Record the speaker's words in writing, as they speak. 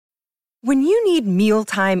When you need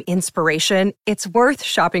mealtime inspiration, it's worth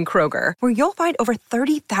shopping Kroger, where you'll find over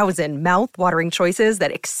 30,000 mouth-watering choices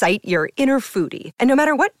that excite your inner foodie. And no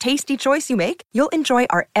matter what tasty choice you make, you'll enjoy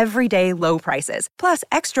our everyday low prices, plus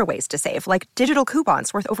extra ways to save, like digital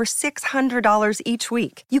coupons worth over $600 each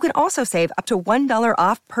week. You can also save up to $1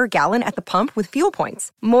 off per gallon at the pump with fuel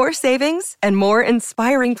points. More savings and more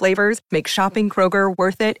inspiring flavors make shopping Kroger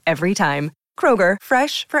worth it every time. Kroger,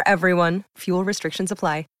 fresh for everyone. Fuel restrictions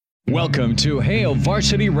apply. Welcome to Hail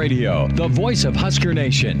Varsity Radio, the voice of Husker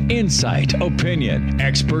Nation. Insight, opinion,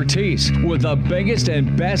 expertise, with the biggest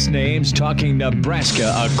and best names talking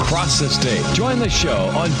Nebraska across the state. Join the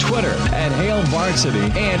show on Twitter at Hail Varsity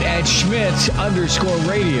and at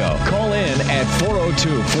Schmitz_radio. Call in at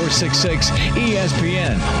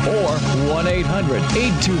 402-466-ESPN or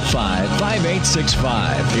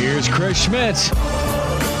 1-800-825-5865. Here's Chris Schmitz.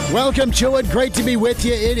 Welcome to it. Great to be with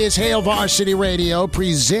you. It is Hail Varsity Radio,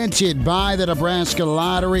 presented by the Nebraska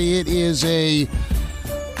Lottery. It is a,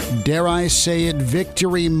 dare I say it,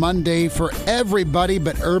 Victory Monday for everybody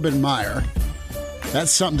but Urban Meyer.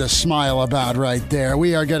 That's something to smile about right there.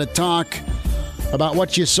 We are going to talk about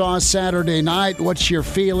what you saw Saturday night, what you're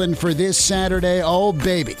feeling for this Saturday. Oh,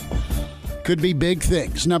 baby. Could be big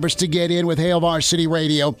things. Numbers to get in with Hail Varsity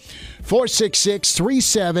Radio.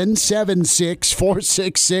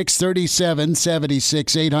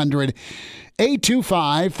 466-3776, 466-3776,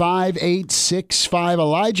 800-825-5865.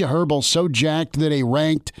 Elijah Herbal so jacked that a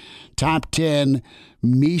ranked top 10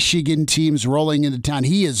 Michigan team's rolling into town.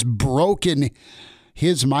 He has broken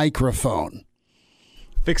his microphone.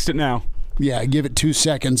 Fixed it now. Yeah, give it 2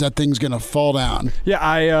 seconds. That thing's going to fall down.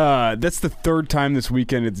 Yeah, that's the third time this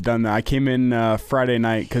weekend it's done that. I came in Friday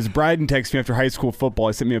night because Bryden texted me after high school football.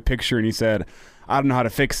 He sent me a picture and he said, I don't know how to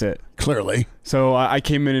fix it. Clearly. So I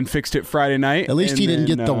came in and fixed it Friday night. At least he didn't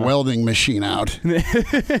get the welding machine out.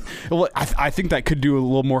 Well, I think that could do a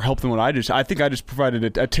little more help than what I just. I think I just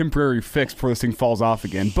provided a temporary fix before this thing falls off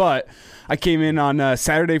again. But I came in on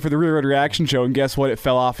Saturday for the Real Road Reaction Show, and guess what? It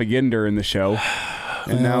fell off again during the show.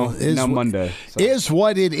 And now Monday. So. Is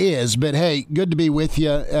what it is. But, hey, good to be with you.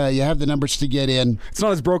 You have the numbers to get in. It's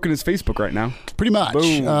not as broken as Facebook right now. Pretty much.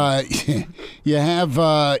 You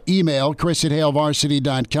have email, Chris at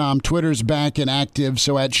HailVarsity.com. Twitter's back and active,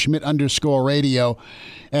 so at Schmidt_radio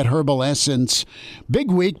at Herbal Essence. Big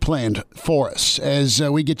week planned for us as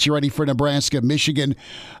we get you ready for Nebraska, Michigan.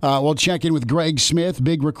 We'll check in with Greg Smith,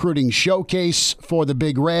 big recruiting showcase for the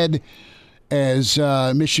Big Red, as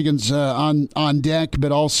Michigan's on deck,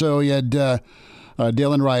 but also you had Dylan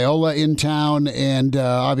Raiola in town, and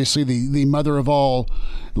obviously the mother of all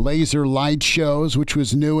laser light shows, which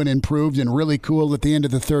was new and improved and really cool at the end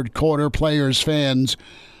of the third quarter. Players, fans,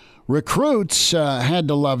 recruits had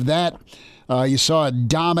to love that. You saw a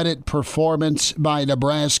dominant performance by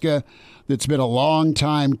Nebraska that's been a long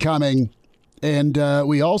time coming. And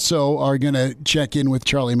we also are going to check in with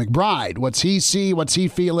Charlie McBride. What's he see? What's he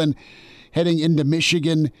feeling heading into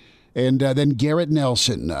Michigan? And then Garrett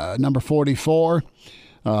Nelson, number 44,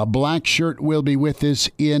 black shirt, will be with us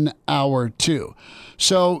in hour 2.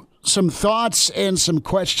 So some thoughts and some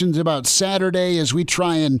questions about Saturday as we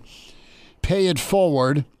try and pay it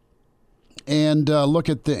forward and look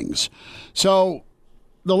at things. So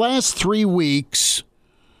the last 3 weeks,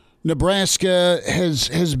 Nebraska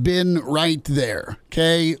has been right there,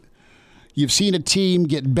 okay? You've seen a team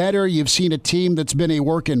get better. You've seen a team that's been a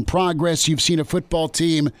work in progress. You've seen a football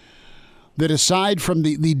team that, aside from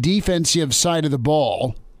the defensive side of the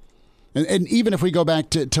ball, and even if we go back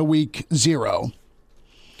to week 0,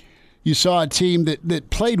 you saw a team that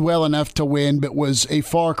played well enough to win, but was a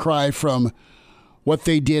far cry from what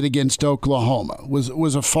they did against Oklahoma,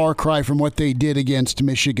 was a far cry from what they did against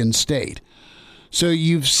Michigan State. So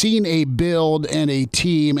you've seen a build and a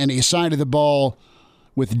team and a side of the ball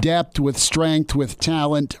with depth, with strength, with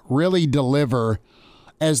talent, really deliver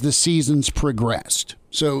as the season's progressed.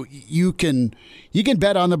 So you can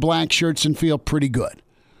bet on the black shirts and feel pretty good.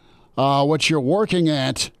 What you're working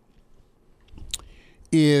at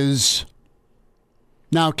is,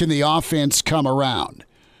 now can the offense come around?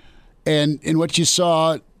 And what you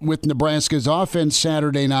saw with Nebraska's offense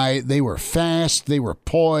Saturday night, they were fast, they were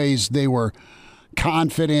poised, they were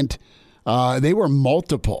confident. They were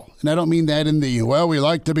multiple. And I don't mean that in the, well, we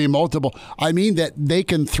like to be multiple. I mean that they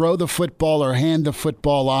can throw the football or hand the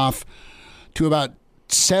football off to about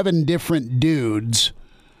 7 different dudes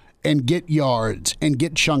and get yards and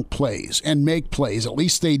get chunk plays and make plays. At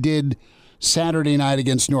least they did Saturday night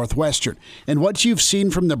against Northwestern. And what you've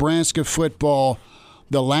seen from Nebraska football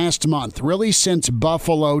the last month, really since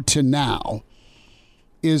Buffalo to now,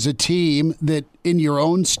 is a team that in your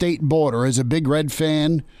own state border, as a Big Red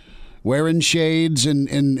fan, wearing shades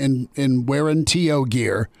and wearing TO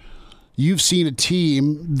gear, you've seen a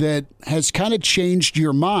team that has kind of changed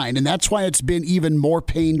your mind. And that's why it's been even more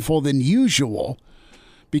painful than usual,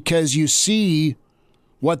 because you see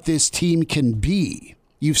what this team can be.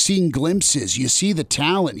 You've seen glimpses. You see the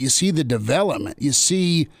talent. You see the development. You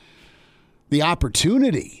see the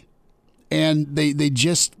opportunity. And they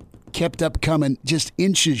just kept up coming just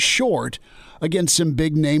inches short against some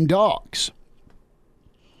big-name dogs.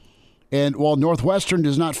 And while Northwestern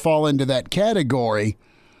does not fall into that category,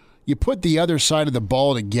 you put the other side of the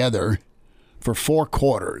ball together for 4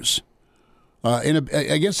 quarters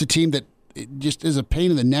against a team that just is a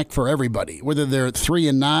pain in the neck for everybody, whether they're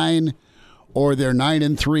 3-9 or they're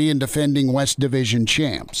 9-3 and defending West Division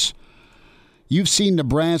champs. You've seen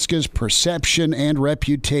Nebraska's perception and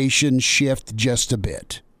reputation shift just a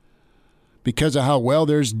bit because of how well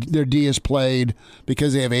their D has played,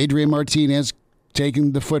 because they have Adrian Martinez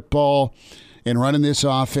taking the football and running this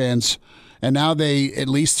offense. And now they, at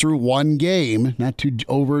least through one game, not to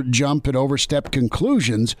jump and overstep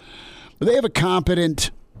conclusions, but they have a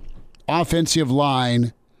competent offensive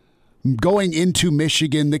line going into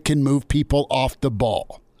Michigan that can move people off the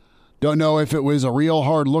ball. Don't know if it was a real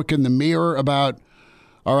hard look in the mirror about,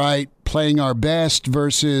 all right, playing our best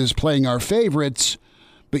versus playing our favorites,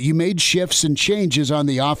 but you made shifts and changes on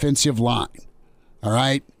the offensive line. All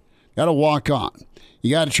right? Got to walk on. You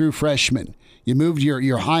got a true freshman. You moved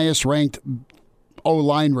your highest-ranked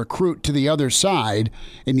O-line recruit to the other side,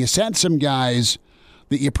 and you sent some guys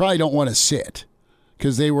that you probably don't want to sit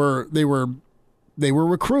because they were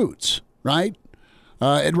recruits, right?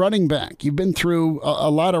 At running back, you've been through a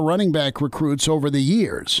lot of running back recruits over the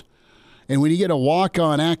years, and when you get a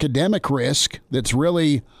walk-on academic risk that's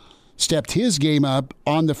really stepped his game up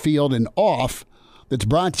on the field and off, that's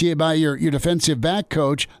brought to you by your defensive back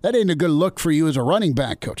coach, that ain't a good look for you as a running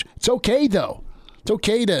back coach. It's okay, though. It's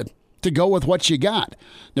okay to go with what you got.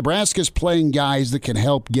 Nebraska's playing guys that can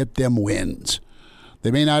help get them wins.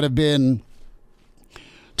 They may not have been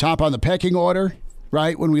top on the pecking order,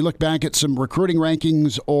 right, when we look back at some recruiting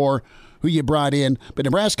rankings or who you brought in, but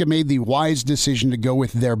Nebraska made the wise decision to go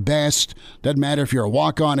with their best. Doesn't matter if you're a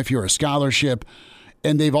walk-on, if you're a scholarship.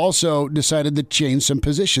 And they've also decided to change some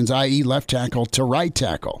positions, i.e. left tackle to right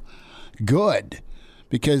tackle. Good,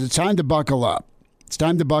 because it's time to buckle up. It's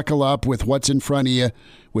time to buckle up with what's in front of you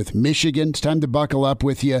with Michigan. It's time to buckle up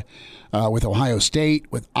with you with Ohio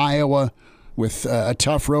State, with Iowa, with a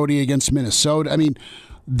tough roadie against Minnesota. I mean,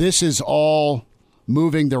 this is all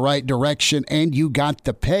moving the right direction, and you got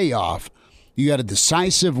the payoff. You got a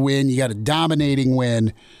decisive win. You got a dominating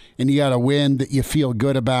win. And you got a win that you feel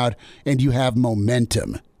good about, and you have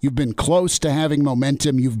momentum. You've been close to having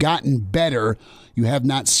momentum. You've gotten better. You have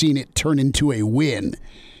not seen it turn into a win.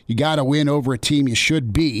 You got to win over a team you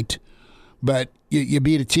should beat, but you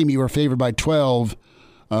beat a team you were favored by 12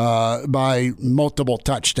 by multiple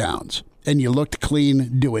touchdowns, and you looked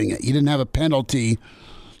clean doing it. You didn't have a penalty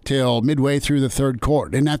till midway through the third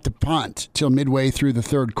quarter. Didn't have to punt till midway through the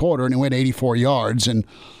third quarter, and it went 84 yards, and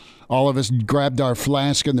all of us grabbed our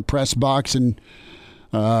flask in the press box and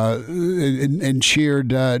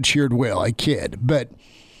cheered Will. I kid. But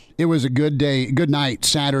it was a good day, good night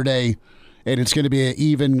Saturday, and it's going to be an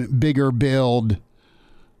even bigger build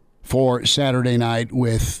for Saturday night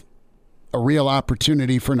with a real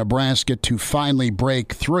opportunity for Nebraska to finally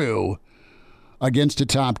break through against a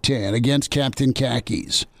top 10, against Captain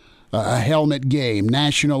Khakis, a helmet game,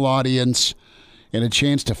 national audience, and a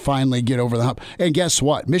chance to finally get over the hump. And guess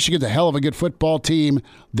what? Michigan's a hell of a good football team.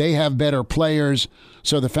 They have better players.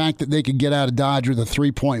 So the fact that they could get out of Dodge with a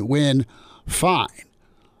 3-point win, fine.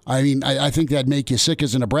 I mean, I think that'd make you sick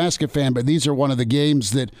as a Nebraska fan, but these are one of the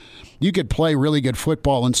games that you could play really good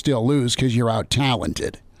football and still lose because you're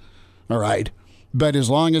out-talented. All right? But as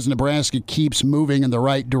long as Nebraska keeps moving in the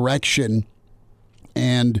right direction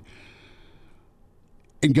and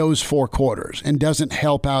goes 4 quarters and doesn't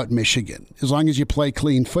help out Michigan. As long as you play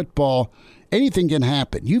clean football, anything can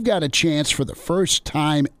happen. You've got a chance for the first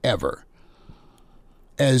time ever,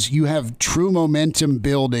 as you have true momentum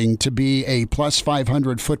building, to be a plus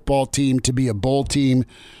 500 football team, to be a bowl team.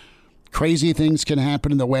 Crazy things can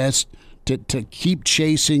happen in the West, to keep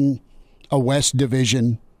chasing a West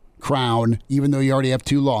Division crown, even though you already have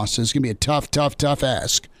 2 losses. It's going to be a tough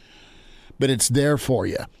ask. But it's there for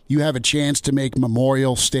you. You have a chance to make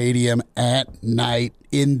Memorial Stadium at night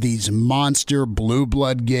in these monster blue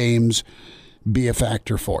blood games be a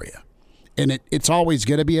factor for you. And it's always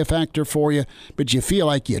going to be a factor for you, but you feel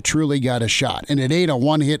like you truly got a shot. And it ain't a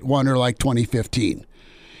one-hit wonder like 2015,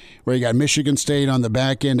 where you got Michigan State on the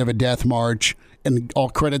back end of a death march And all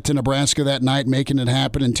credit to Nebraska that night, making it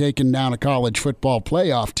happen and taking down a college football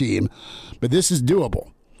playoff team. But this is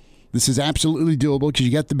doable. This is absolutely doable because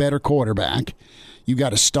you got the better quarterback. You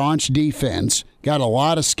got a staunch defense. Got a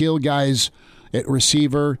lot of skilled guys at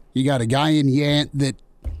receiver. You got a guy in Yant that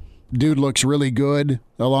dude looks really good,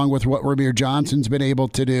 along with what Ramir Johnson's been able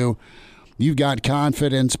to do. You've got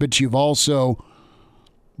confidence, but you've also,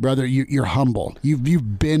 brother, you're humble.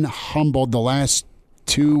 You've been humbled the last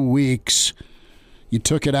 2 weeks. You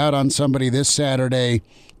took it out on somebody this Saturday,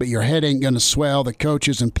 but your head ain't going to swell. The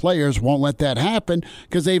coaches and players won't let that happen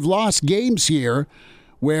because they've lost games here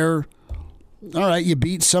where, all right, you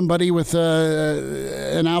beat somebody with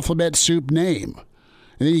an alphabet soup name.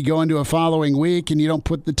 And then you go into a following week and you don't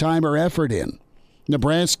put the time or effort in.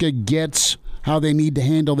 Nebraska gets how they need to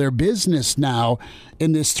handle their business now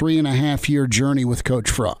in this 3.5-year journey with Coach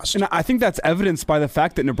Frost. And I think that's evidenced by the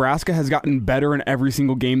fact that Nebraska has gotten better in every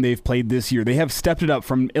single game they've played this year. They have stepped it up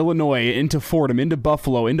from Illinois into Fordham, into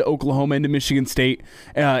Buffalo, into Oklahoma, into Michigan State,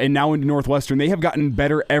 and now into Northwestern. They have gotten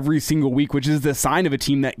better every single week, which is the sign of a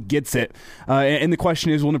team that gets it. And the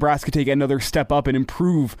question is, will Nebraska take another step up and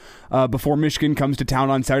improve before Michigan comes to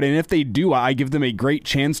town on Saturday? And if they do, I give them a great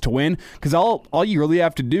chance to win, because all you really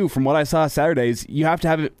have to do, from what I saw Saturday, is you have to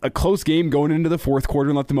have a close game going into the fourth quarter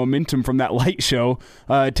and let the momentum from that light show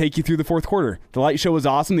take you through the fourth quarter. The light show was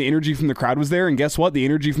awesome. The energy from the crowd was there. And guess what? The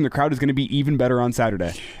energy from the crowd is going to be even better on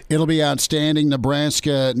Saturday. It'll be outstanding.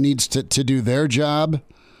 Nebraska needs to do their job,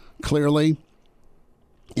 clearly.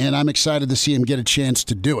 And I'm excited to see him get a chance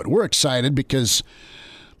to do it. We're excited because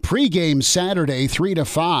pregame Saturday, 3 to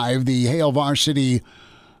 5, the Hail Varsity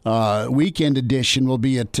weekend edition will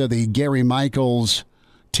be at the Gary Michaels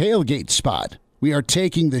tailgate spot. We are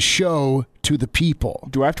taking the show to the people.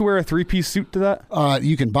 Do I have to wear a 3-piece suit to that?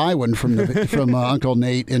 You can buy one from Uncle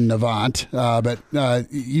Nate in Navant, but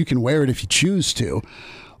you can wear it if you choose to.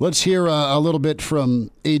 Let's hear a little bit from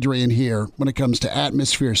Adrian here when it comes to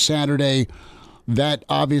atmosphere Saturday. That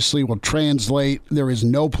obviously will translate. There is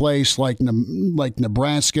no place like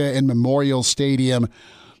Nebraska and Memorial Stadium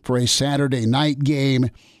for a Saturday night game.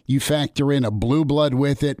 You factor in a blue blood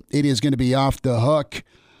with it, it is going to be off the hook.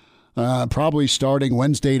 Probably starting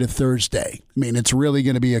Wednesday to Thursday. I mean, it's really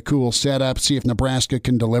going to be a cool setup. See if Nebraska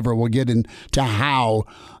can deliver. We'll get into how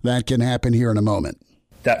that can happen here in a moment.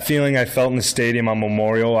 That feeling I felt in the stadium on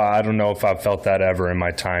Memorial, I don't know if I've felt that ever in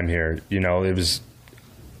my time here. You know, it was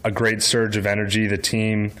a great surge of energy. The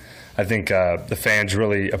team, I think the fans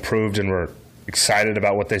really approved and were excited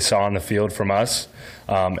about what they saw on the field from us.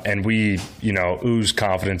 And we, oozed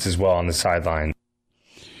confidence as well on the sideline.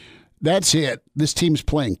 That's it. This team's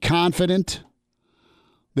playing confident.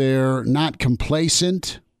 They're not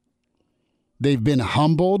complacent. They've been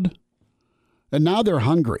humbled. And now they're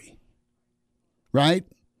hungry. Right?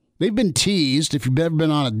 They've been teased, if you've ever been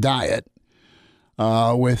on a diet,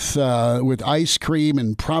 with ice cream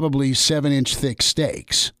and probably 7-inch thick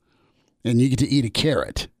steaks. And you get to eat a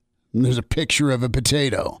carrot. And there's a picture of a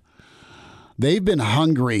potato. They've been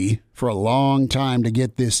hungry for a long time to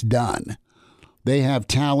get this done. They have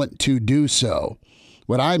talent to do so.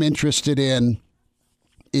 What I'm interested in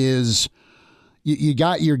is you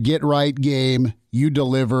got your get-right game, you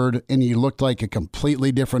delivered, and you looked like a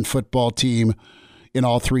completely different football team in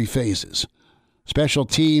all three phases. Special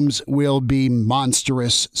teams will be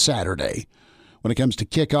monstrous Saturday. When it comes to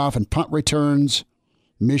kickoff and punt returns,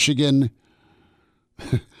 Michigan,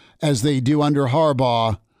 as they do under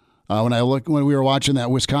Harbaugh, when we were watching that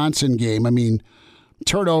Wisconsin game, I mean,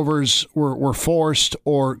 turnovers were forced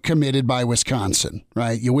or committed by Wisconsin,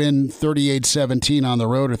 right? You win 38-17 on the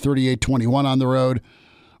road or 38-21 on the road,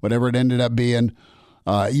 whatever it ended up being.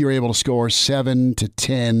 You're able to score 7 to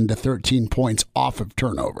 10 to 13 points off of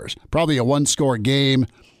turnovers. Probably a one-score game.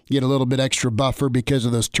 Get a little bit extra buffer because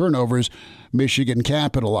of those turnovers Michigan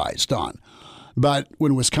capitalized on. But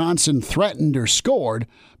when Wisconsin threatened or scored,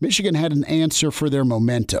 Michigan had an answer for their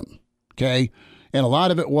momentum, okay? And a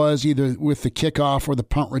lot of it was either with the kickoff or the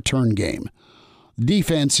punt return game.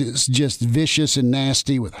 Defense is just vicious and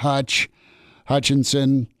nasty with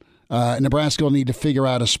Hutchinson. Nebraska will need to figure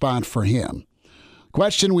out a spot for him.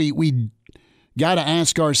 Question we got to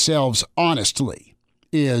ask ourselves honestly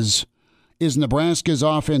is Nebraska's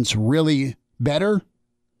offense really better?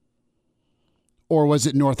 Or was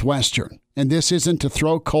it Northwestern? And this isn't to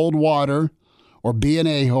throw cold water or be an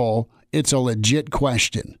a-hole. It's a legit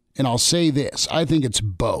question. And I'll say this, I think it's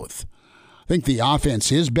both. I think the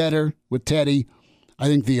offense is better with Teddy. I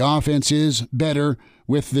think the offense is better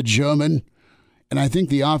with the German. And I think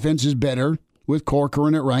the offense is better with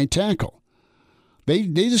Corcoran at right tackle. They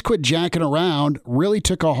just quit jacking around, really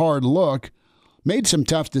took a hard look, made some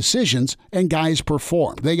tough decisions, and guys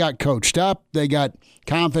performed. They got coached up. They got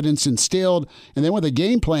confidence instilled. And then with a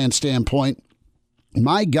game plan standpoint,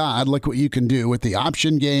 my God, look what you can do with the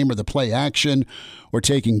option game or the play action or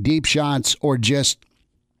taking deep shots or just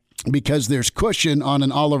because there's cushion on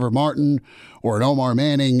an Oliver Martin or an Omar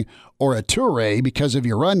Manning or a Toure because of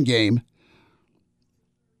your run game.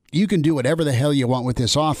 You can do whatever the hell you want with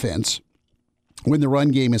this offense when the run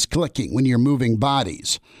game is clicking, when you're moving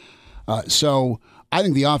bodies. So I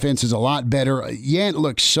think the offense is a lot better. Yant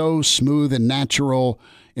looks so smooth and natural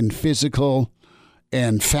and physical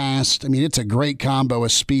and fast. I mean, it's a great combo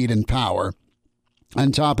of speed and power.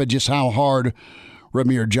 On top of just how hard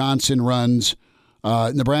Ramir Johnson runs,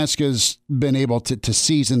 Nebraska's been able to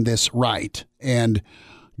season this right, and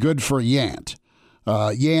good for Yant.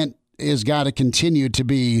 Yant has got to continue to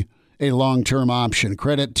be a long-term option.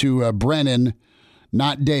 Credit to Brennan,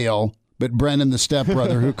 not Dale, but Brennan, the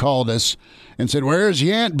stepbrother, who called us and said, "Where's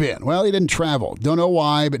Yant been?" Well, he didn't travel. Don't know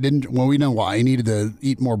why, but we know why. He needed to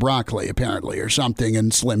eat more broccoli, apparently, or something,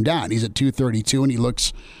 and slim down. He's at 232,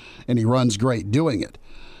 and he runs great doing it.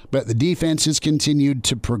 But the defense has continued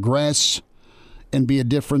to progress and be a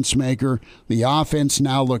difference maker. The offense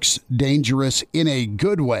now looks dangerous in a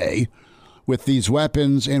good way with these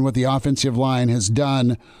weapons and what the offensive line has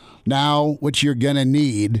done. Now, what you're going to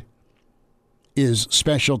need is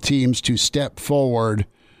special teams to step forward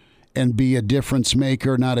and be a difference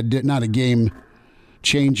maker, not a game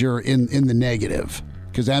changer in the negative.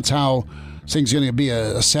 Because that's how things going to be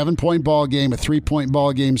a 7-point ball game, a 3-point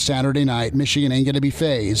ball game Saturday night. Michigan ain't going to be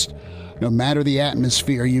phased. No matter the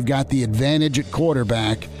atmosphere, you've got the advantage at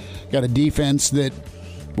quarterback. Got a defense that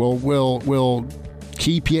will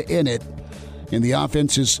keep you in it, and the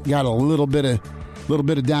offense has got a little bit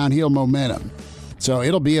of downhill momentum. So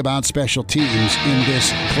it'll be about special teams in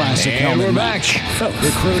this classic and helmet we're match. back.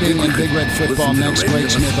 Recruiting and Big Red Football next. Greg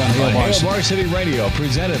Smith on Hail Hail Varsity. Varsity Radio,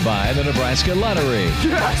 presented by the Nebraska Lottery.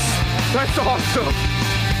 Yes! That's awesome!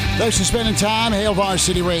 Thanks for spending time. Hail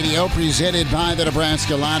Varsity Radio, presented by the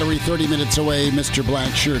Nebraska Lottery. 30 minutes away, Mr.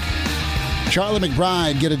 Blackshirt. Charlie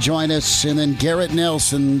McBride get to join us, and then Garrett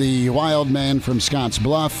Nelson, the wild man from Scotts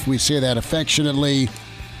Bluff. We say that affectionately.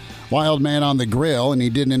 Wild man on the grill, and he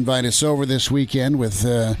didn't invite us over this weekend with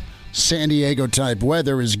San Diego-type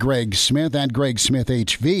weather, is Greg Smith, at Greg Smith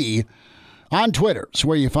HV. On Twitter is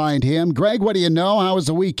where you find him. Greg, what do you know? How was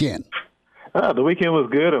the weekend? The weekend was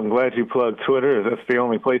good. I'm glad you plugged Twitter. That's the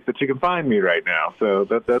only place that you can find me right now, so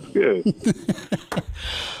that's good.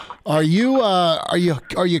 Are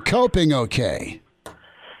you coping okay?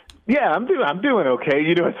 Yeah, I'm doing okay.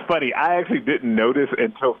 You know, it's funny. I actually didn't notice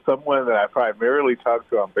until someone that I primarily talk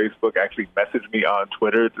to on Facebook actually messaged me on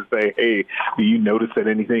Twitter to say, "Hey, do you notice that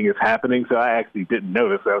anything is happening?" So I actually didn't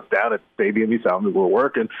notice. I was down at the stadium. He saw me. We're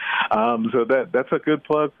working. So that's a good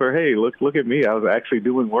plug for, hey, look at me. I was actually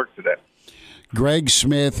doing work today. Greg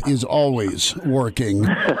Smith is always working.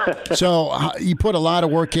 So you put a lot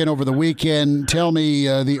of work in over the weekend. Tell me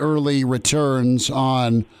the early returns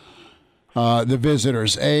on the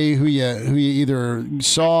visitors, who you either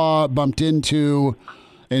saw, bumped into,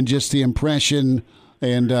 and just the impression,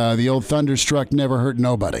 and the old Thunderstruck never hurt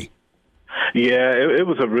nobody. Yeah, it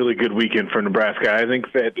was a really good weekend for Nebraska. I think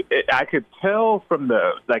that I could tell from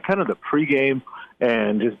the pregame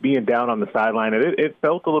and just being down on the sideline, it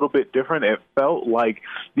felt a little bit different. It felt like,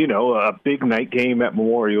 a big night game at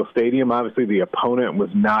Memorial Stadium. Obviously, the opponent was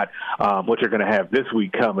not what you're going to have this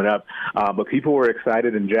week coming up, but people were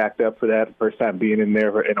excited and jacked up for that. First time being in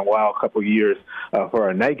there in a while, a couple years for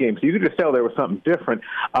our night game. So you could just tell there was something different.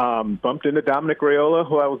 Bumped into Dominic Raiola,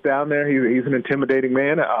 who I was down there. He's an intimidating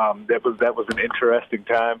man. That was an interesting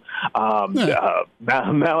time.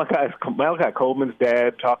 Malachi Coleman's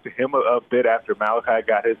dad, talked to him a bit after Malachi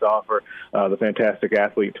got his offer, the fantastic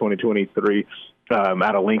athlete 2023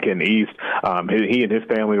 out of Lincoln East. He and his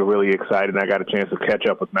family were really excited, and I got a chance to catch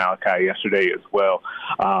up with Malachi yesterday as well.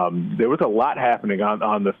 There was a lot happening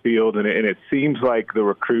on the field, and it seems like the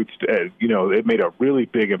recruits, it made a really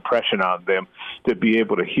big impression on them to be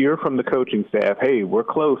able to hear from the coaching staff, hey, we're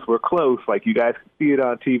close, like you guys can see it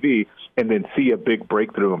on TV, and then see a big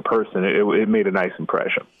breakthrough in person. It made a nice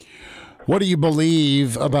impression. What do you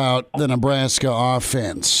believe about the Nebraska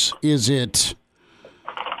offense? Is it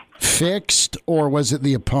fixed, or was it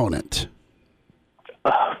the opponent?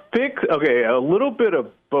 Fixed? Okay, a little bit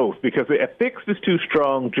of both, because a fix is too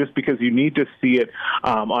strong just because you need to see it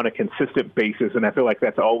on a consistent basis. And I feel like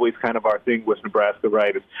that's always kind of our thing with Nebraska,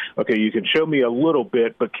 right? It's, okay, you can show me a little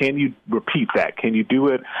bit, but can you repeat that? Can you do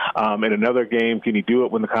it in another game? Can you do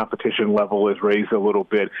it when the competition level is raised a little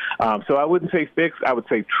bit? So I wouldn't say fix. I would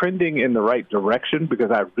say trending in the right direction,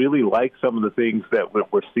 because I really like some of the things that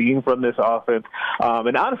we're seeing from this offense.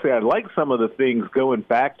 And honestly, I like some of the things going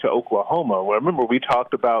back to Oklahoma. Well, remember, we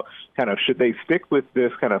talked about kind of should they stick with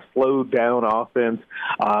this kind of slowed down offense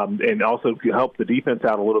and also help the defense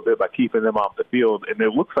out a little bit by keeping them off the field. And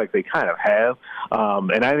it looks like they kind of have.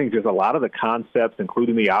 And I think there's a lot of the concepts,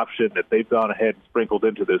 including the option that they've gone ahead and sprinkled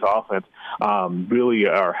into this offense, really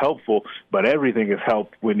are helpful. But everything is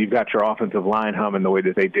helped when you've got your offensive line humming the way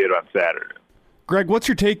that they did on Saturday. Greg, what's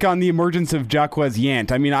your take on the emergence of Jaquez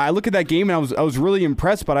Yant? I mean, I look at that game and I was really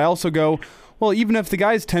impressed, but I also go, well, even if the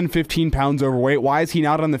guy's 10, 15 pounds overweight, why is he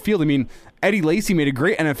not on the field? I mean, Eddie Lacy made a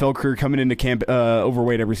great NFL career coming into camp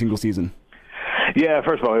overweight every single season. Yeah,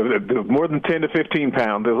 first of all, more than 10 to 15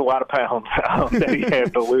 pounds. There's a lot of pounds that he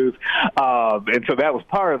had to lose. And so that was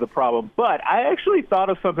part of the problem. But I actually thought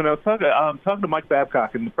of something. I was talking to Mike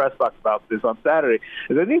Babcock in the press box about this on Saturday.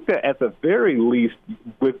 Is I think that at the very least,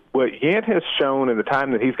 with what Yant has shown in the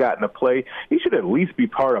time that he's gotten to play, he should at least be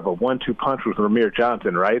part of a 1-2 punch with Rahmir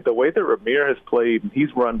Johnson, right? The way that Rahmir has played, he's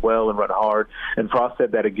run well and run hard. And Frost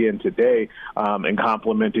said that again today in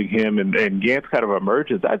complimenting him. And Yant's kind of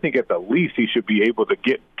emergence, I think at the least he should be able to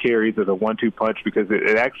get carries as a 1-2 punch, because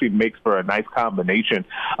it actually makes for a nice combination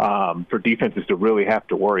for defenses to really have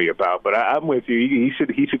to worry about. But I'm with you. He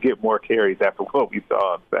should get more carries after what we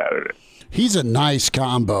saw on Saturday. He's a nice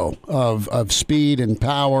combo of speed and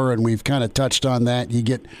power, and we've kind of touched on that. You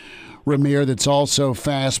get Rahmir that's also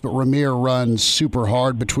fast, but Rahmir runs super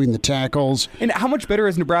hard between the tackles. And how much better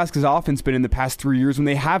has Nebraska's offense been in the past 3 years when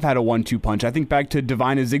they have had a 1-2 punch? I think back to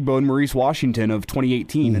Devine Azigbo and Maurice Washington of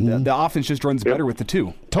 2018, and the offense just runs better with the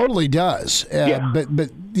two. Totally does. But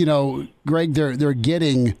you know, Greg, they're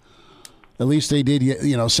getting, at least they did,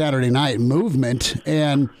 Saturday night, movement.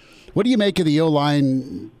 And what do you make of the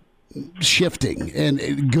O-line shifting?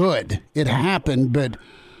 And good, it happened, but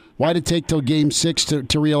why did it take till Game 6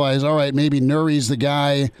 to realize, all right, maybe Nuri's the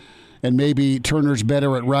guy and maybe Turner's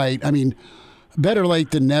better at right? I mean, better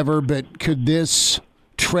late than never, but could this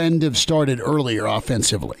trend have started earlier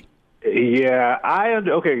offensively? Yeah,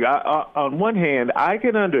 on one hand, I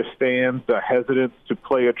can understand the hesitance to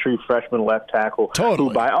play a true freshman left tackle,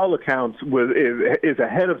 who, by all accounts, is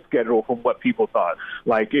ahead of schedule from what people thought.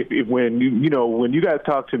 Like when you guys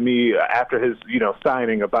talked to me after his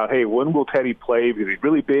signing about, hey, when will Teddy play? Because he's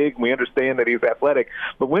really big, and we understand that he's athletic,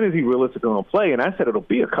 but when is he realistically going to play? And I said it'll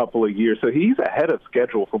be a couple of years, so he's ahead of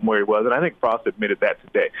schedule from where he was, and I think Frost admitted that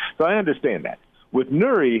today. So I understand that. With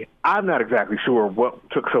Nuri, I'm not exactly sure what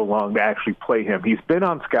took so long to actually play him. He's been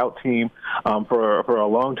on scout team for a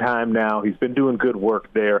long time now. He's been doing good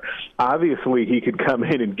work there. Obviously, he could come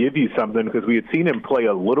in and give you something, because we had seen him play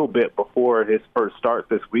a little bit before his first start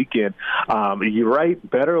this weekend. You're right,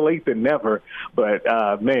 better late than never. But,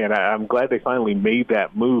 man, I'm glad they finally made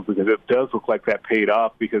that move, because it does look like that paid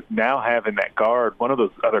off, because now having that guard, one of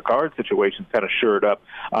those other guard situations kind of shored up,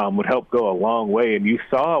 would help go a long way. And you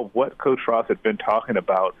saw what Coach Frost had been talking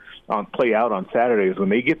about play out on Saturdays. When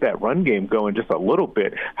they get that run game going just a little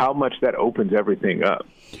bit, how much that opens everything up.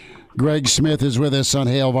 Greg Smith is with us on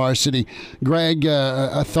Hail Varsity. Greg,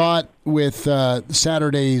 a thought with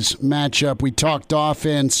Saturday's matchup. We talked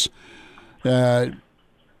offense, and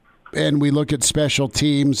we look at special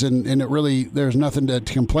teams, and it really, there's nothing to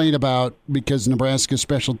complain about, because Nebraska's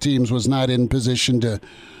special teams was not in position to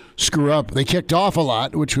screw up. They kicked off a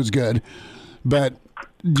lot, which was good, but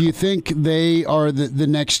do you think they are the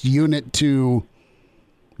next unit to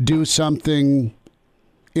do something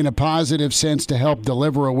in a positive sense to help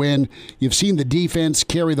deliver a win? You've seen the defense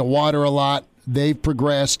carry the water a lot. They've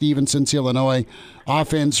progressed even since Illinois.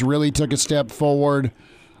 Offense really took a step forward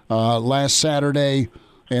last Saturday,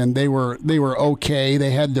 and they were okay.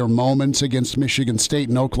 They had their moments against Michigan State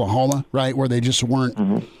and Oklahoma, right, where they just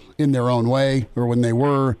weren't in their own way, or when they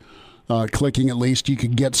were clicking, at least you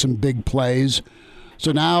could get some big plays.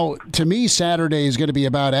 So now, to me, Saturday is going to be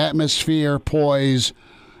about atmosphere, poise,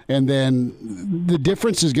 and then the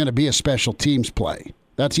difference is going to be a special teams play.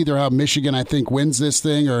 That's either how Michigan, I think, wins this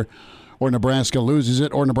thing, or Nebraska loses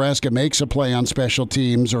it, or Nebraska makes a play on special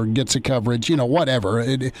teams or gets a coverage, whatever.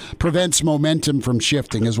 It prevents momentum from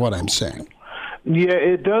shifting is what I'm saying. Yeah,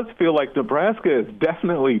 it does feel like Nebraska is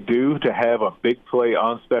definitely due to have a big play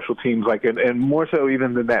on special teams, and more so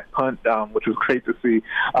even than that punt, which was great to see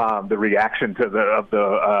the reaction of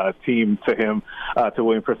the team to him, to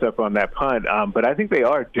William Presep on that punt. But I think they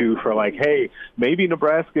are due for hey, maybe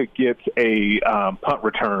Nebraska gets a punt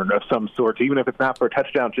return of some sort, even if it's not for a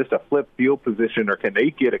touchdown, just a flip field position, or can they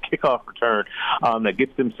get a kickoff return that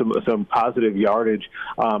gets them some positive yardage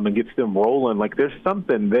and gets them rolling? There's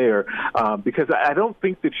something there because I don't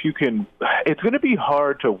think that you can – it's going to be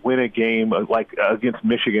hard to win a game against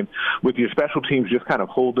Michigan with your special teams just kind of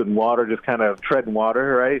holding water, just kind of treading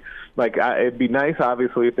water, right? It'd be nice,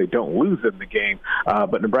 obviously, if they don't lose in the game,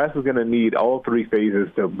 but Nebraska's going to need all three phases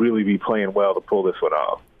to really be playing well to pull this one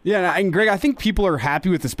off. Yeah, and Greg, I think people are happy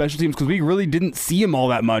with the special teams because we really didn't see them all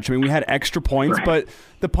that much. I mean, we had extra points, but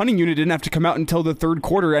the punting unit didn't have to come out until the third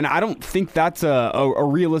quarter, and I don't think that's a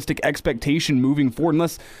realistic expectation moving forward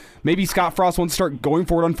unless maybe Scott Frost wants to start going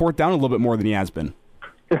forward on fourth down a little bit more than he has been.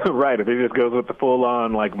 Right, if he just goes with the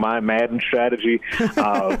full-on, my Madden strategy,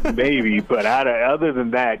 maybe. But other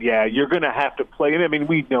than that, yeah, you're going to have to play. And, I mean,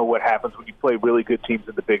 we know what happens when you play really good teams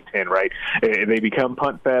in the Big Ten, right? They become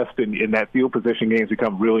punt fest, and that field position games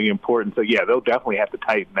become really important. So, yeah, they'll definitely have to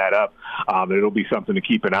tighten that up. It'll be something to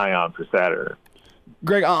keep an eye on for Saturday.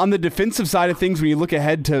 Greg, on the defensive side of things, when you look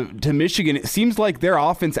ahead to Michigan, it seems like their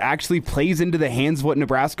offense actually plays into the hands of what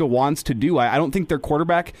Nebraska wants to do. I don't think their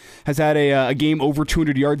quarterback has had a game over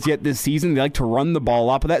 200 yards yet this season. They like to run the ball a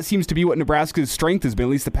lot, but that seems to be what Nebraska's strength has been, at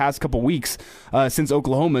least the past couple weeks since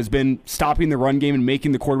Oklahoma, has been stopping the run game and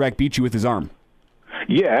making the quarterback beat you with his arm.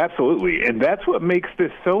 Yeah, absolutely. And that's what makes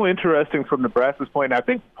this so interesting from Nebraska's point. And I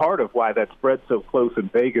think part of why that spread's so close in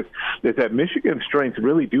Vegas is that Michigan's strengths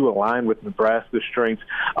really do align with Nebraska's strengths.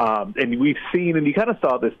 And we've seen, and you kind of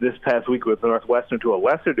saw this past week with Northwestern to a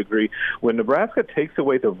lesser degree, when Nebraska takes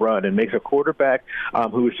away the run and makes a quarterback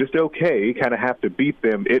who is just okay kind of have to beat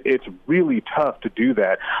them, it's really tough to do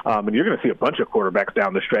that. And you're going to see a bunch of quarterbacks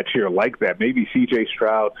down the stretch here like that. Maybe C.J.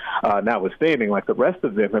 Stroud notwithstanding, the rest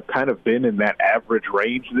of them have kind of been in that average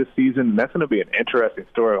range this season, and that's going to be an interesting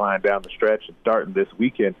storyline down the stretch and starting this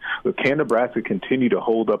weekend. But can Nebraska continue to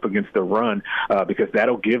hold up against the run because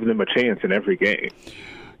that'll give them a chance in every game.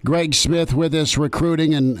 Greg Smith with us,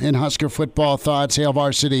 recruiting and Husker football thoughts,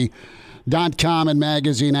 HailVarsity.com and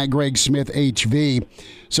magazine at Greg Smith HV.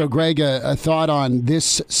 So, Greg, a thought on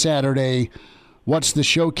this Saturday. What's the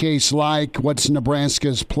showcase like? What's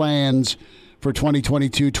Nebraska's plans for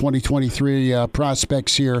 2022-2023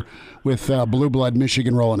 prospects here with Blue Blood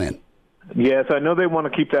Michigan rolling in? Yes, I know they want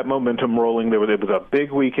to keep that momentum rolling. It was a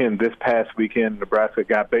big weekend this past weekend. Nebraska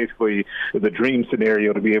got basically the dream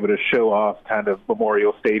scenario to be able to show off kind of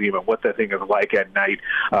Memorial Stadium and what that thing is like at night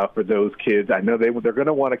for those kids. I know they're going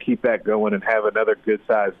to want to keep that going and have another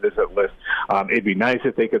good-sized visit list. It'd be nice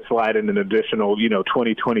if they could slide in an additional,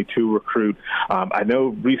 2022 recruit. I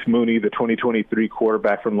know Reese Mooney, the 2023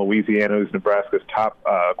 quarterback from Louisiana, who's Nebraska's top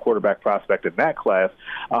quarterback prospect in that class,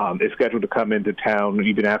 is scheduled to come into town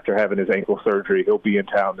even after having his ankle surgery. He'll be in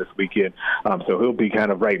town this weekend. So he'll be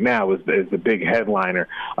kind of right now as the big headliner.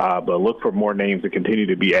 But look for more names to continue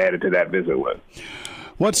to be added to that visit list.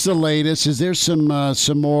 What's the latest? Is there some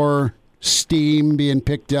more steam being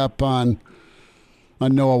picked up on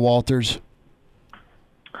Noah Walters?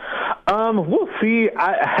 We'll see.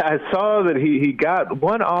 I saw that he got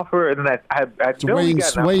one offer, and I know he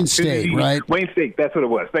got Wayne State, right? Wayne State, that's what it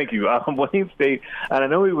was. Thank you. Wayne State, and I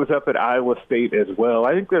know he was up at Iowa State as well.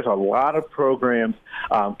 I think there's a lot of programs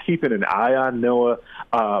keeping an eye on Noah.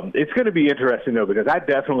 It's going to be interesting, though, because I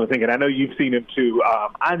definitely think, and I know you've seen him too,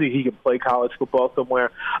 I think he can play college football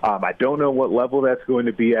somewhere. I don't know what level that's going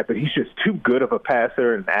to be at, but he's just too good of a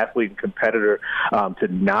passer and athlete and competitor to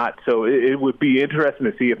not. So it would be interesting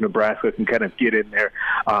to see if Nebraska can kind of get in there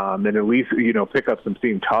and at least, pick up some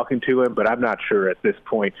steam talking to him, but I'm not sure at this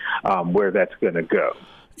point where that's going to go.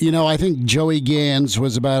 I think Joey Gans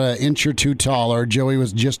was about an inch or two taller. Joey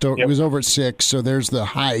was was over at 6, so there's the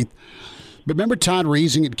height. But remember Todd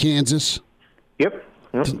Reesing at Kansas? Yep.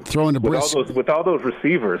 Throwing to with all those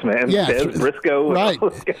receivers, man. Yeah, Briscoe, right?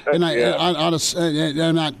 And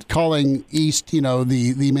I'm not calling East, the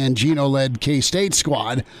Mangino-led K-State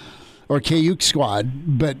squad or KU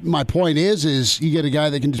squad, but my point is you get a guy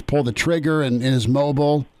that can just pull the trigger and is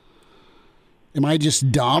mobile. Am I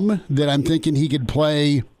just dumb that I'm thinking he could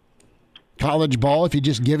play college ball if you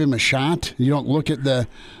just give him a shot? You don't look at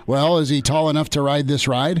is he tall enough to ride this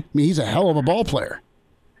ride? I mean, he's a hell of a ball player.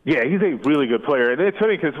 Yeah, he's a really good player. And it's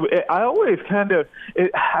funny because I'm always kind of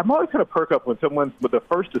perk up when the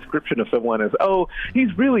first description of someone is, oh, he's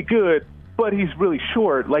really good, but he's really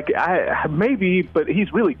short. Like, maybe, but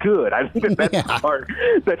he's really good. I think that's the part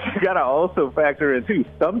that you got to also factor in, too.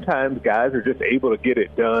 Sometimes guys are just able to get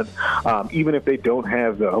it done, even if they don't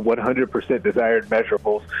have the 100% desired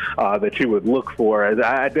measurables that you would look for.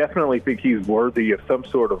 I definitely think he's worthy of some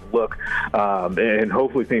sort of look, and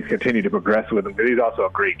hopefully things continue to progress with him, but he's also a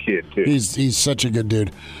great kid, too. He's such a good dude.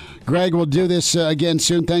 Greg, we'll do this again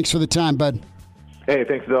soon. Thanks for the time, bud. Hey,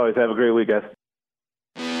 thanks as always. Have a great week, guys.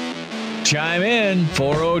 Chime in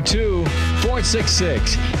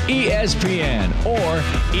 402-466-ESPN or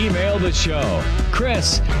email the show,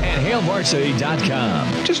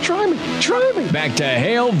 Chris@HailVarsity.com. Just try me. Back to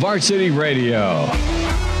Hail Varsity Radio.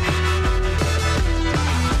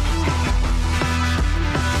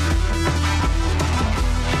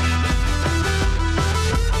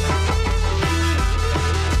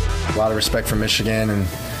 A lot of respect for Michigan and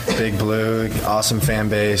Big Blue, awesome fan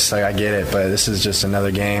base. I get it, but this is just another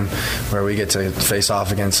game where we get to face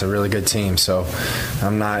off against a really good team. So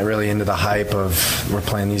I'm not really into the hype of we're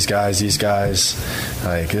playing these guys.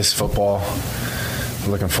 Like, this football.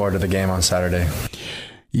 Looking forward to the game on Saturday.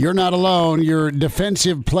 You're not alone. Your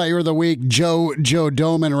defensive player of the week, Joe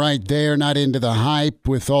Doman, right there. Not into the hype,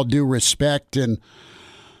 with all due respect, and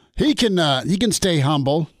he can stay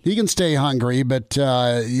humble. He can stay hungry, but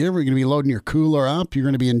you're going to be loading your cooler up. You're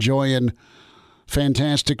going to be enjoying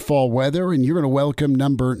fantastic fall weather, and you're going to welcome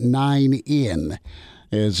number 9 in.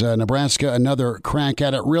 Is Nebraska another crack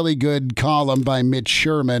at it? Really good column by Mitch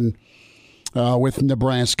Sherman with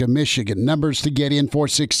Nebraska, Michigan. Numbers to get in,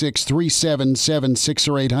 466-377-6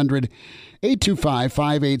 or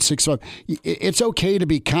 800-825-5865. It's okay to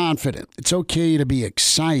be confident. It's okay to be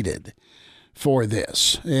excited for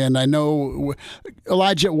this. And I know,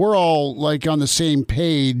 Elijah, we're all like on the same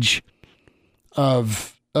page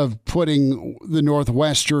of putting the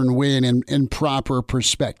Northwestern win in proper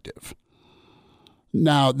perspective.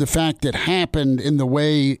 Now, the fact that happened in the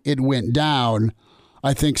way it went down,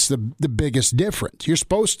 I think, is the biggest difference. You're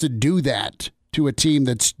supposed to do that to a team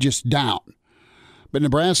that's just down. But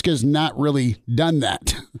Nebraska's not really done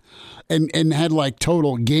that and had like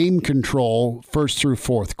total game control first through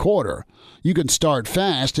fourth quarter. You can start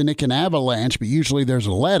fast and it can avalanche, but usually there's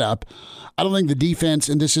a let up. I don't think the defense,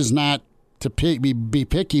 and this is not to be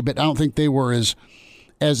picky, but I don't think they were as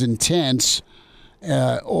intense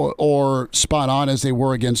or spot on as they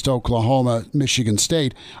were against Oklahoma, Michigan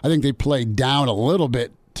State. I think they played down a little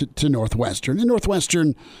bit to Northwestern. And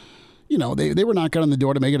Northwestern, you know, they were knocking on the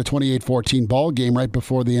door to make it a 28-14 ball game right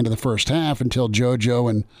before the end of the first half until JoJo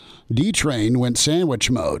and D-Train went sandwich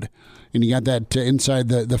mode. And you got that inside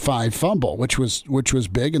the 5 fumble, which was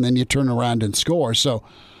big, and then you turn around and score. So,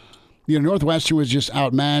 you know, Northwestern was just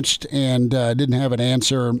outmatched and didn't have an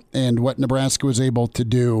answer. And what Nebraska was able to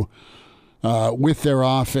do with their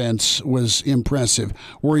offense was impressive.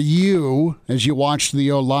 Were you, as you watched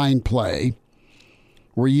the O-line play,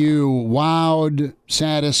 were you wowed,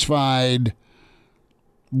 satisfied?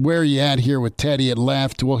 Where are you at here with Teddy at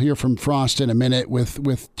left? We'll hear from Frost in a minute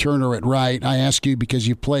with Turner at right. I ask you because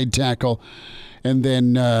you played tackle, and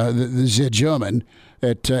then the German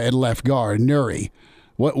at left guard, Nuri.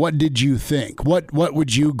 What did you think? What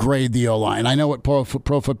would you grade the O-line? I know what Pro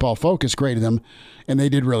Football Focus graded them, and they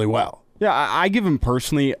did really well. Yeah, I give him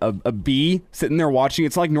personally a B, sitting there watching.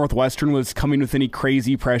 It's like Northwestern was coming with any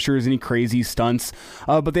crazy pressures, any crazy stunts,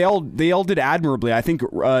 but they all did admirably. I think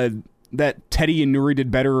that Teddy and Nuri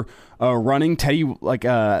did better running. Teddy,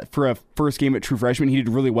 for a first game at true freshman, he did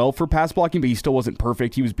really well for pass blocking, but he still wasn't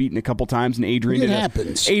perfect. He was beaten a couple times, and Adrian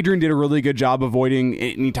did a really good job avoiding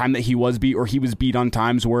any time that he was beat, or he was beat on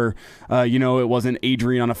times where it wasn't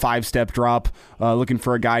Adrian on a 5-step drop looking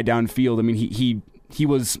for a guy downfield. I mean, he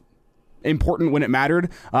was important when it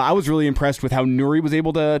mattered. I was really impressed with how Nuri was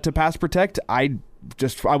able to pass protect. I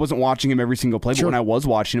wasn't watching him every single play, but when I was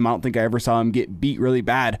watching him, I don't think I ever saw him get beat really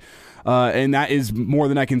bad. And that is more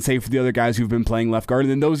than I can say for the other guys who've been playing left guard.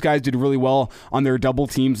 And then those guys did really well on their double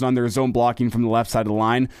teams and on their zone blocking from the left side of the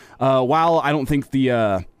line. While I don't think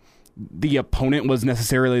the opponent was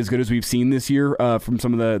necessarily as good as we've seen this year from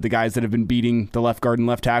some of the guys that have been beating the left guard and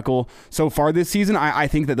left tackle so far this season, I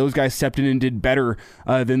think that those guys stepped in and did better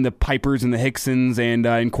than the Pipers and the Hicksons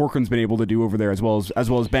and Corcoran's been able to do over there, as well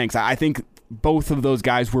as Banks. I think both of those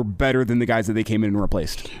guys were better than the guys that they came in and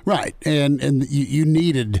replaced. Right, and you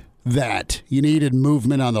needed that. You needed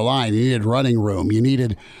movement on the line. You needed running room. You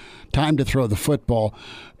needed time to throw the football.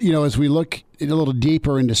 You know, as we look a little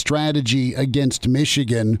deeper into strategy against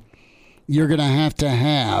Michigan, you're going to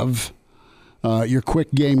have your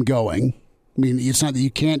quick game going. I mean, it's not that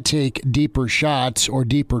you can't take deeper shots or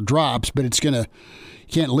deeper drops, but you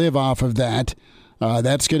can't live off of that.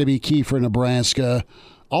 That's going to be key for Nebraska.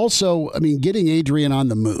 Also, I mean, getting Adrian on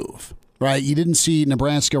the move, right? You didn't see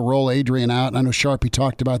Nebraska roll Adrian out. And I know Sharpie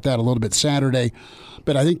talked about that a little bit Saturday,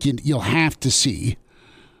 but I think you'll have to see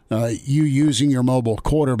you using your mobile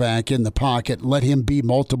quarterback in the pocket, let him be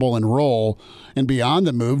multiple and roll and be on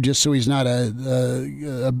the move just so he's not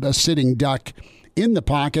a sitting duck in the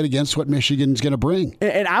pocket against what Michigan's going to bring.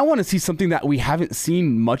 And I want to see something that we haven't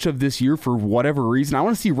seen much of this year for whatever reason. I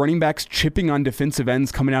want to see running backs chipping on defensive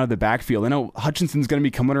ends coming out of the backfield. I know Hutchinson's going to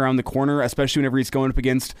be coming around the corner, especially whenever he's going up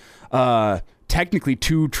against technically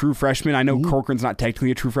two true freshmen. I know Corcoran's not technically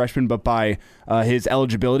a true freshman, but by his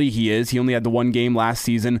eligibility, he is. He only had the one game last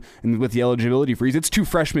season, and with the eligibility freeze, it's two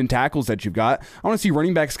freshman tackles that you've got. I want to see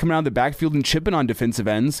running backs coming out of the backfield and chipping on defensive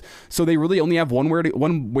ends, so they really only have one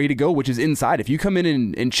way to go, which is inside. If you come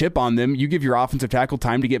in and chip on them, you give your offensive tackle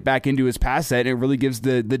time to get back into his pass set, and it really gives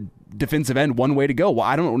the defensive end one way to go. Well,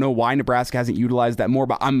 I don't know why Nebraska hasn't utilized that more,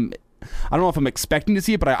 but I don't know if I'm expecting to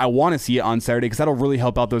see it, but I want to see it on Saturday because that'll really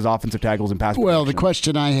help out those offensive tackles and pass protection. Well, the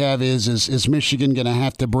question I have is Michigan going to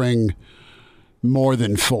have to bring more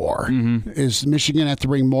than 4? Mm-hmm. Is Michigan have to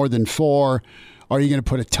bring more than 4? Are you going to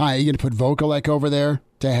put Are you going to put Vokalek over there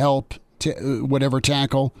to help whatever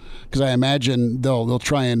tackle? Because I imagine they'll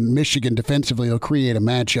try and Michigan defensively will create a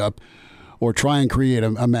matchup or try and create a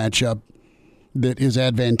matchup that is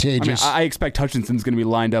advantageous. I expect Hutchinson's going to be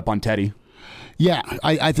lined up on Teddy. Yeah,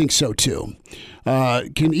 I think so, too.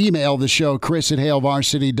 Can email the show,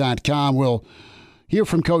 Chris@HailVarsity.com. We'll hear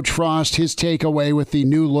from Coach Frost, his takeaway with the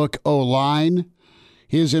new look O-line,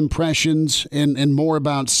 his impressions, and more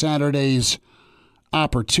about Saturday's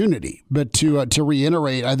opportunity. But to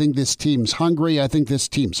reiterate, I think this team's hungry. I think this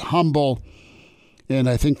team's humble. And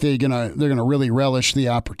I think they're gonna really relish the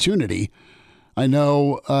opportunity. I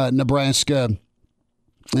know Nebraska,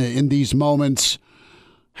 in these moments,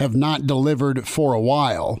 have not delivered for a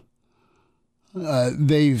while.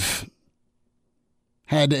 They've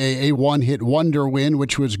had a one-hit wonder win,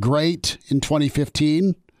 which was great in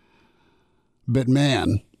 2015. But,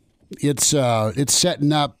 man, it's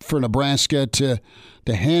setting up for Nebraska to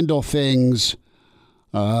handle things.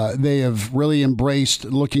 They have really embraced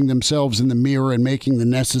looking themselves in the mirror and making the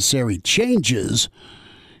necessary changes.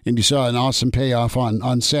 And you saw an awesome payoff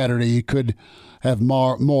on Saturday. You could have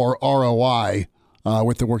more ROI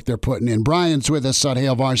with the work they're putting in. Brian's with us on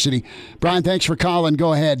Hail Varsity. Brian, thanks for calling.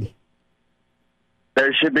 Go ahead.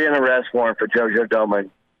 There should be an arrest warrant for JoJo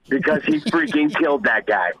Domann because he freaking killed that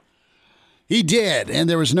guy. He did, and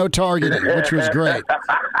there was no targeting, which was great.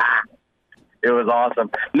 It was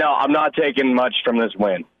awesome. No, I'm not taking much from this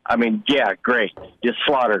win. I mean, yeah, great. You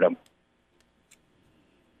slaughtered him.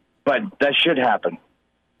 But that should happen.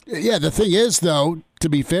 Yeah, the thing is, though, to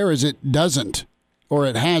be fair, is it doesn't or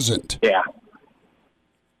it hasn't. Yeah.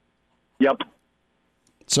 Yep.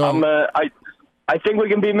 So I think we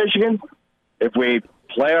can beat Michigan if we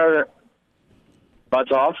play our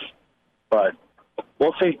butts off, but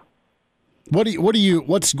we'll see.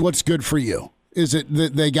 What's good for you? Is it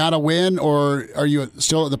that they got to win, or are you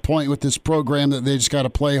still at the point with this program that they just got to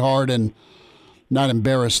play hard and not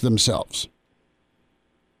embarrass themselves?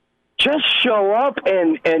 Just show up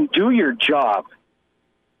and do your job.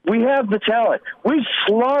 We have the talent. We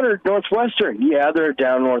slaughtered Northwestern. Yeah, they're a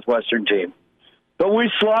down Northwestern team, but we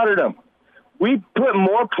slaughtered them. We put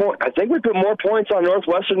more points. I think we put more points on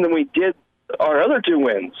Northwestern than we did our other two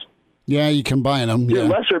wins. Yeah, you combine them. Yeah.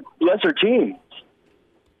 Lesser teams.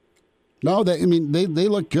 No, they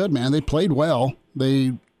look good, man. They played well.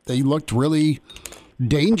 They looked really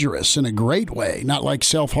dangerous in a great way, not like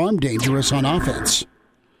self-harm dangerous on offense.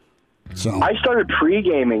 So I started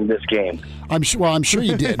pre-gaming this game. I'm sure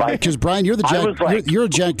you did, because Brian, you're a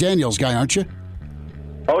Jack Daniels guy, aren't you?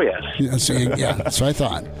 Oh yes. Yeah, that's what I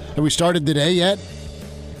thought. Have we started today yet?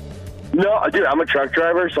 No, dude, I'm a truck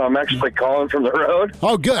driver, so I'm actually calling from the road.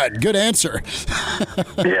 Oh, good answer.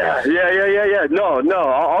 Yeah. No,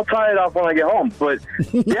 I'll tie it off when I get home. But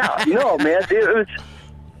yeah, no, man, it was.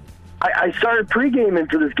 I started pre-gaming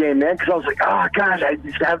for this game, man, because I was like, oh gosh, I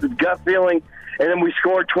just have this gut feeling. And then we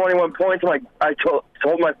scored 21 points. I told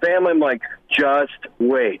my family, I'm like, just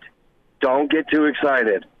wait. Don't get too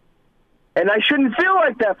excited. And I shouldn't feel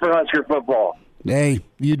like that for Husker football. Hey,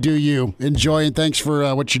 you do you. Enjoy, and thanks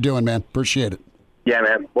for what you're doing, man. Appreciate it. Yeah,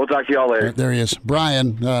 man. We'll talk to you all later. There he is.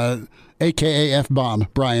 Brian, a.k.a. F-Bomb.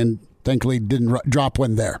 Brian, thankfully, didn't drop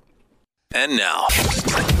one there. And now,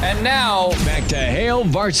 back to Hail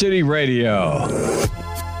Varsity Radio.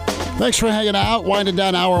 Thanks for hanging out. Winding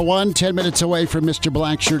down hour 1, 10 minutes away from Mr.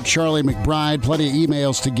 Blackshirt, Charlie McBride. Plenty of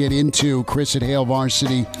emails to get into.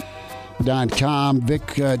 Chris@HailVarsity.com.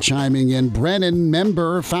 Vic chiming in. Brennan,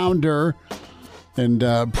 member, founder and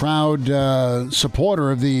proud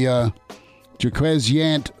supporter of the Jaquez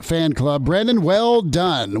Yant fan club. Brendan, well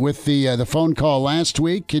done with the phone call last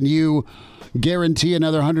week. Can you guarantee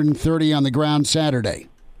another 130 on the ground Saturday?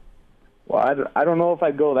 Well, I don't know if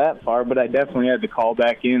I'd go that far, but I definitely had to call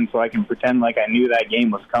back in so I can pretend like I knew that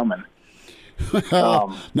game was coming.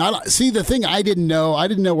 See, the thing I didn't know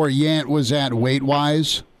where Yant was at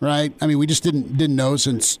weight-wise, right? I mean, we just didn't know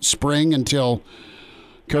since spring until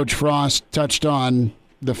Coach Frost touched on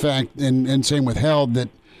the fact, and same with Held, that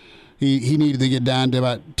he needed to get down to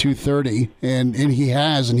about 230, and he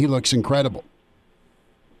has, and he looks incredible.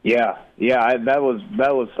 Yeah, that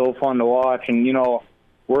was so fun to watch, and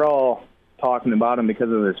we're all talking about him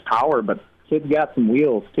because of his power, but kid's got some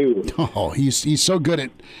wheels too. Oh, he's so good at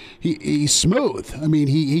he's smooth. I mean,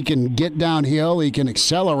 he can get downhill, he can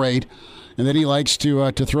accelerate, and then he likes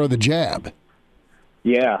to throw the jab.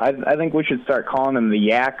 Yeah, I think we should start calling him the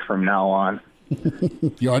Yak from now on.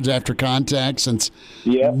 Yards after contact, since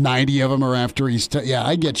 90 of them are after he's.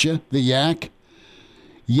 I get you. The Yak.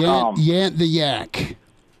 Yant the Yak.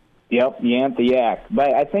 Yep, Yant the Yak.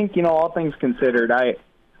 But I think, all things considered, I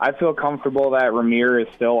feel comfortable that Ramir is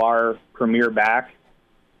still our premier back.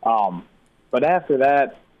 But after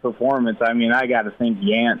that performance, I mean, I got to think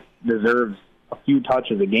Yant deserves a few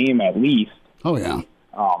touches a game at least. Oh, yeah.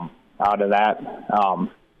 Out of that.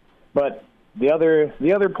 But the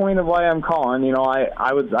other point of why I'm calling,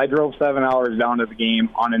 I drove 7 hours down to the game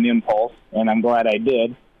on an impulse, and I'm glad I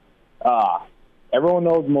did. Everyone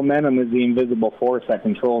knows momentum is the invisible force that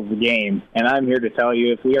controls the game, and I'm here to tell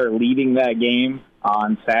you if we are leading that game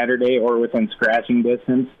on Saturday or within scratching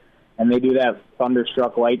distance, and they do that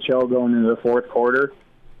thunderstruck light show going into the fourth quarter,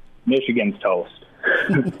 Michigan's toast.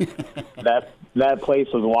 That place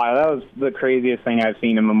was wild. That was the craziest thing I've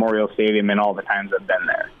seen in Memorial Stadium in all the times I've been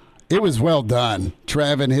there. It was well done.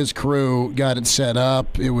 Trev and his crew got it set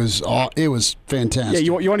up. It was fantastic.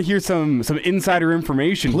 Yeah, you want to hear some insider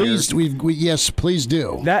information? Please, here? Yes, please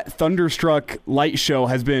do. That thunderstruck light show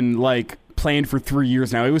has been planned for 3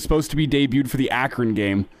 years now. It was supposed to be debuted for the Akron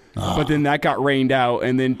game. But then that got rained out,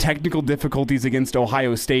 and then technical difficulties against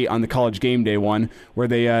Ohio State on the College Game Day one, where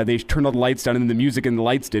they turned all the lights down and then the music and the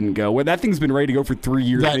lights didn't go. Well, that thing's been ready to go for 3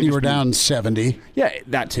 years. That you were down 70. Yeah,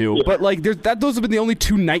 that too. Yeah. But those have been the only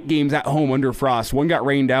 2 night games at home under Frost. One got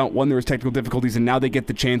rained out, one there was technical difficulties, and now they get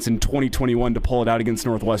the chance in 2021 to pull it out against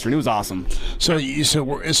Northwestern. It was awesome. So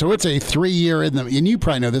it's a 3 year and you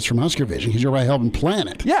probably know this from Husker Vision because you're right helping plan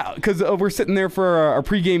it. Yeah, because we're sitting there for our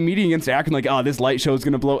pregame meeting against Akron, this light show is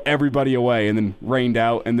going to blow everybody away, and then rained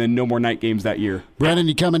out, and then no more night games that year. Brennan,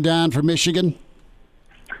 you coming down from Michigan?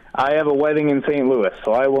 I have a wedding in St. Louis,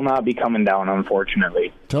 so I will not be coming down,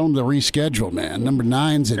 unfortunately. Tell them to reschedule, man. Number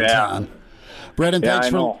 9's in town. Brennan,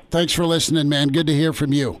 thanks for listening, man. Good to hear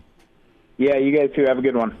from you. Yeah, you guys too. Have a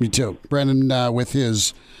good one. Me too. Brennan with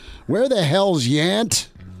his, where the hell's Yant?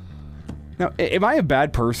 Now, am I a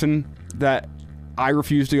bad person that I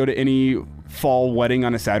refuse to go to any fall wedding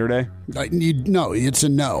on a Saturday? No, it's a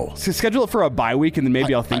no. So schedule it for a bye week, and then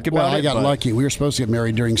maybe I'll think about it. I got lucky. We were supposed to get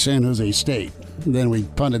married during San Jose State. Then we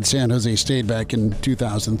punted San Jose State back in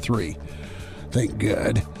 2003. Thank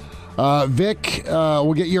God. Vic,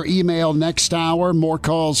 we'll get your email next hour. More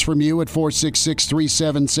calls from you at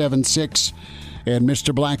 466-3776. And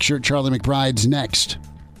Mr. Blackshirt, Charlie McBride's next.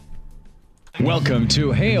 Welcome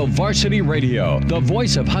to Hail Varsity Radio, the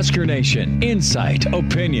voice of Husker Nation. Insight,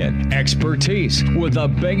 opinion, expertise, with the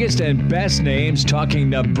biggest and best names talking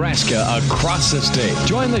Nebraska across the state.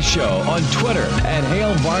 Join the show on Twitter at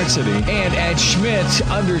Hail Varsity and at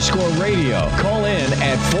Schmidt_radio. Call in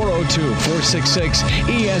at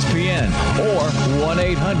 402-466-ESPN or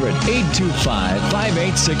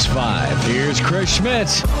 1-800-825-5865. Here's Chris Schmidt.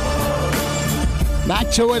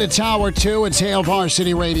 Back to it. It's Hour 2. It's Hail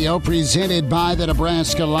Varsity Radio, presented by the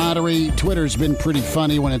Nebraska Lottery. Twitter's been pretty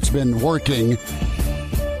funny when it's been working,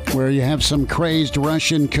 where you have some crazed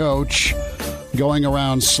Russian coach going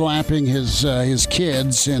around slapping his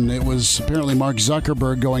kids, and it was apparently Mark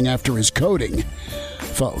Zuckerberg going after his coding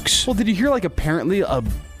folks. Well, did you hear, apparently a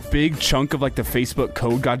big chunk of, the Facebook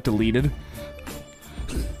code got deleted?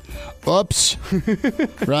 Oops.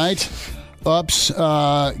 Right? Oops.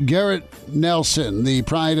 Garrett Nelson, the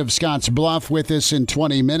pride of Scotts Bluff, with us in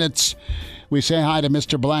 20 minutes. We say hi to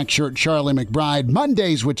Mr. Blackshirt, Charlie McBride.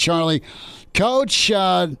 Mondays with Charlie. Coach,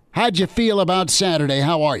 how'd you feel about Saturday?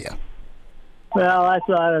 How are you? Well, I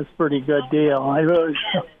thought it was a pretty good deal. It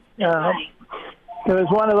was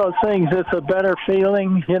one of those things, it's a better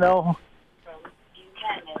feeling,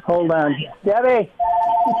 Hold on. Debbie!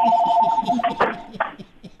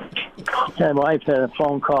 my wife had a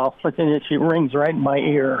phone call, and she rings right in my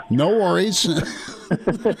ear. No worries.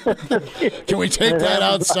 Can we take that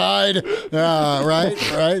outside?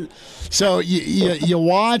 Right. So you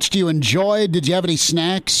watched, you enjoyed. Did you have any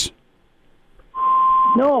snacks?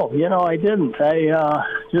 No, I didn't. I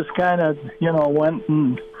just kind of, went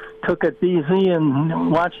and took it easy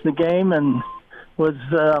and watched the game and was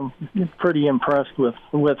pretty impressed with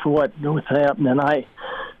what was happening.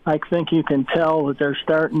 I think you can tell that they're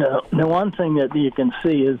starting to. The one thing that you can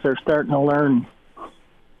see is they're starting to learn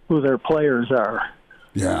who their players are.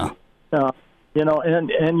 Yeah. And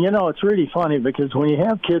it's really funny because when you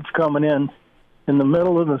have kids coming in the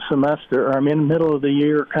middle of the semester, or the middle of the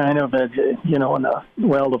year, kind of,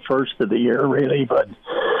 the first of the year, really, but,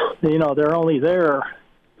 they're only there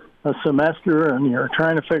a semester, and you're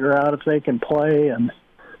trying to figure out if they can play and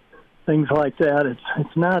things like that.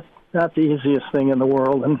 It's not the easiest thing in the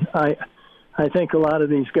world, and I think a lot of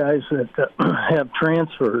these guys that have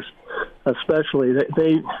transfers, especially,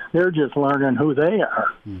 they're just learning who they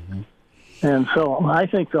are. Mm-hmm. And so I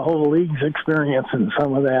think the whole league's experiencing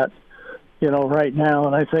some of that, right now.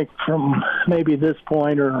 And I think from maybe this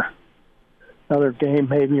point or another game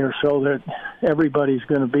maybe or so that everybody's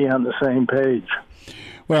going to be on the same page.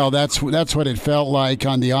 Well, that's what it felt like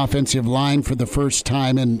on the offensive line for the first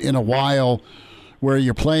time in a while, where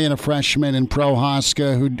you're playing a freshman in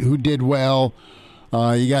Prohaska who did well.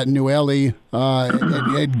 You got Newelli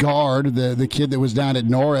at guard, the kid that was down at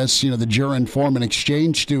Norris, the Jurin Foreman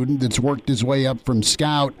exchange student that's worked his way up from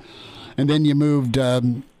scout. And then you moved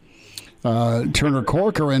Turner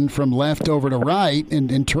Corcoran from left over to right,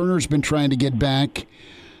 and Turner's been trying to get back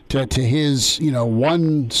to his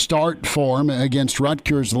one start form against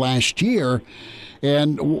Rutgers last year.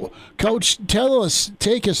 And Coach,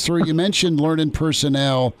 take us through. You mentioned learning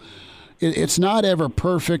personnel. It's not ever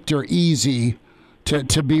perfect or easy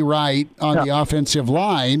to be right on the offensive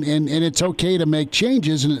line, and it's okay to make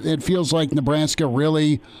changes. And it feels like Nebraska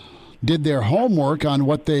really did their homework on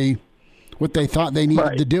what they thought they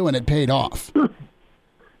needed to do, and it paid off.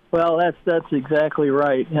 Well, that's exactly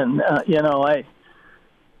right. And I've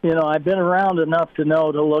been around enough to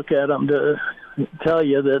know to look at them to tell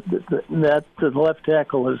you that the left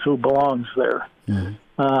tackle is who belongs there. Mm-hmm.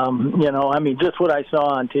 Just what I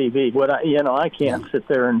saw on TV. I can't sit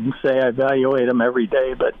there and say I evaluate him every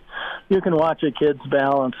day, but you can watch a kid's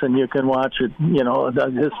balance, and you can watch it.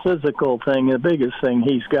 His physical thing, the biggest thing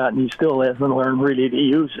he's got, and he still hasn't learned really to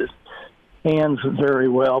use his hands very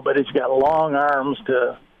well. But he's got long arms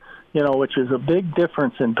which is a big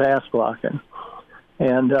difference in pass blocking.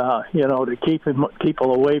 And, to keep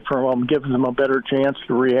people away from him gives them a better chance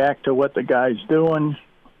to react to what the guy's doing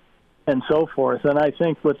and so forth. And I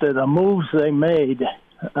think with the moves they made,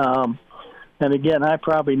 and again, I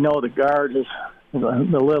probably know the guard as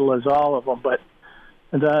little as all of them, but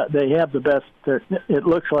they have the best. It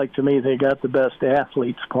looks like to me they got the best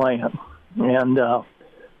athletes playing. And,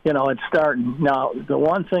 it's starting. Now, the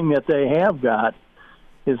one thing that they have got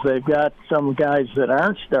is they've got some guys that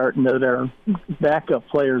aren't starting that are backup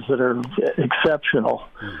players that are exceptional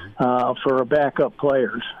for backup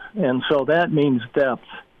players. And so that means depth.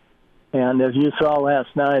 And as you saw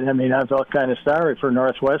last night, I felt kind of sorry for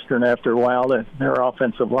Northwestern after a while that their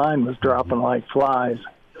offensive line was dropping like flies.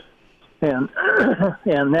 And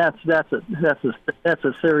that's a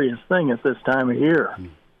serious thing at this time of year.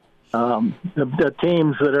 The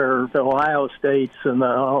teams that are the Ohio States and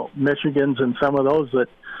the Michigans and some of those that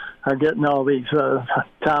are getting all these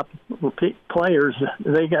top players,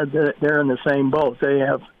 they're in the same boat. They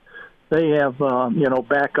have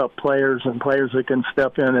backup players and players that can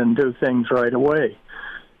step in and do things right away.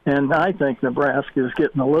 And I think Nebraska is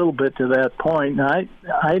getting a little bit to that point. And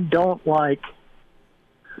I don't like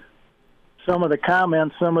some of the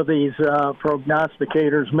comments some of these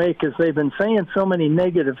prognosticators make, because they've been saying so many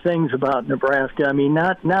negative things about Nebraska.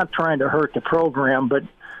 Not trying to hurt the program, but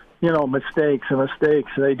mistakes.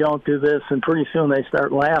 They don't do this, and pretty soon they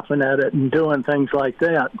start laughing at it and doing things like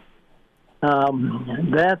that.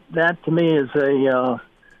 That to me is a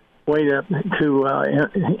way to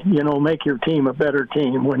make your team a better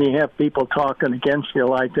team. When you have people talking against you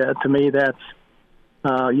like that, to me that's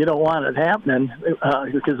you don't want it happening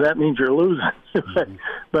because that means you're losing.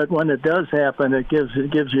 But when it does happen, it gives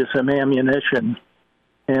you some ammunition.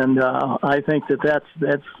 And I think that's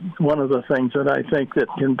one of the things that I think that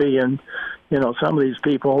can be in, some of these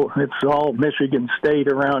people, it's all Michigan State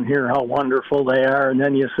around here, how wonderful they are. And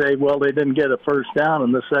then you say, well, they didn't get a first down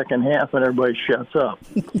in the second half, and everybody shuts up.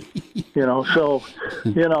 So,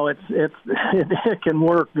 it can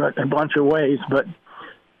work a bunch of ways. But,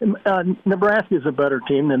 Nebraska's a better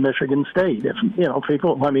team than Michigan State. If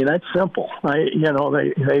people, I mean, that's simple.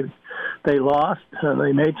 They lost.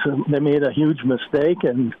 They made a huge mistake,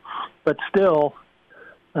 but still,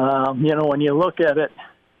 when you look at it,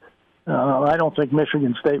 I don't think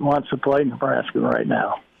Michigan State wants to play Nebraska right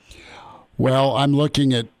now. Well, I'm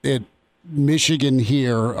looking at Michigan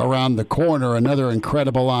here around the corner, another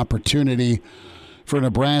incredible opportunity for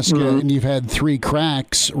Nebraska, and you've had 3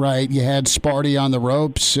 cracks, right? You had Sparty on the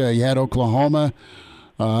ropes. You had Oklahoma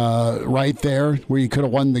right there where you could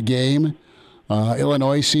have won the game.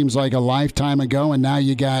 Illinois seems like a lifetime ago, and now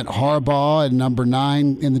you got Harbaugh at number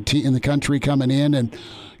 9 in the country coming in. And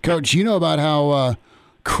Coach, you know about how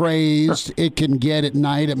crazed it can get at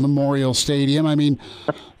night at Memorial Stadium. I mean,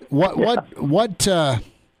 what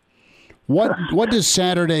does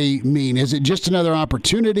Saturday mean? Is it just another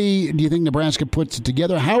opportunity? Do you think Nebraska puts it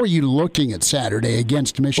together? How are you looking at Saturday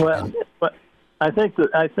against Michigan? Well, I think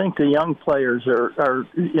the young players are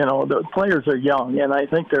the players are young, and I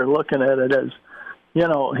think they're looking at it as,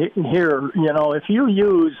 if you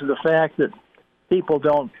use the fact that people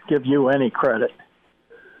don't give you any credit,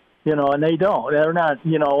 and they don't. They're not,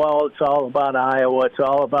 it's all about Iowa, it's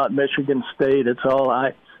all about Michigan State, it's all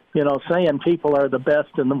saying people are the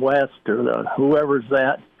best in the West or whoever's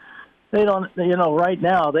that. They don't, right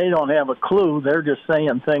now they don't have a clue. They're just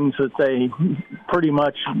saying things that they pretty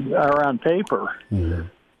much are on paper. Mm-hmm.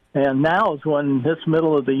 And now is when this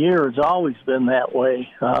middle of the year has always been that way.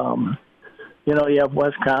 You have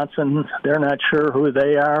Wisconsin. They're not sure who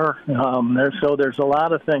they are. So there's a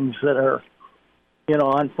lot of things that are,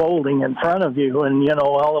 unfolding in front of you. And,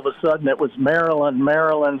 all of a sudden it was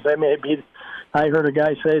Maryland. They may be, I heard a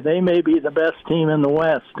guy say they may be the best team in the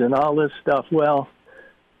West and all this stuff. Well,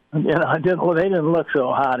 they didn't look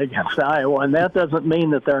so hot against Iowa, and that doesn't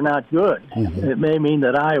mean that they're not good. Mm-hmm. It may mean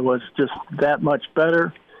that Iowa's just that much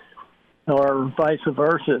better, or vice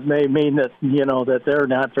versa. It may mean that, that they're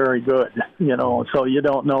not very good, so you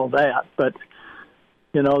don't know that. But,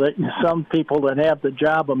 that some people that have the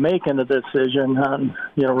job of making a decision on,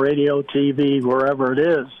 radio, TV, wherever it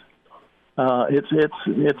is,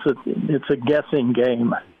 it's a guessing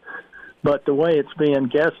game. But the way it's being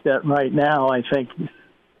guessed at right now, I think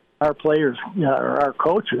our players, our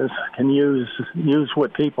coaches can use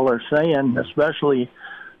what people are saying, especially,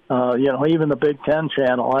 even the Big Ten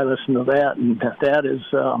channel. I listen to that, and that is,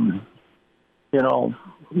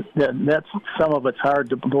 that's some of it's hard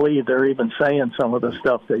to believe they're even saying some of the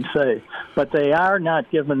stuff they say. But they are not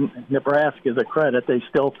giving Nebraska the credit. They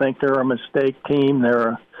still think they're a mistake team.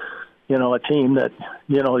 They're a team that,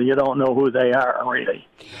 you don't know who they are, really.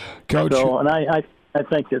 Coach. So, and I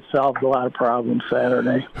think it solved a lot of problems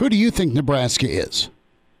Saturday. Who do you think Nebraska is?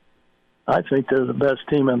 I think they're the best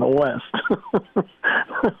team in the West.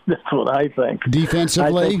 That's what I think.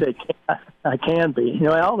 Defensively? I can be.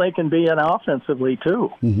 They can be offensively,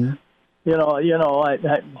 too. Mm-hmm.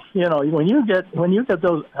 When you get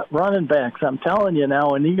those running backs, I'm telling you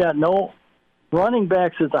now, and you got no running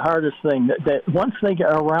backs is the hardest thing. That once they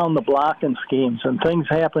get around the blocking schemes and things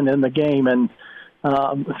happen in the game, and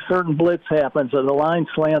certain blitz happens, or the line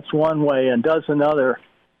slants one way and does another.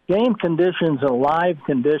 Game conditions and live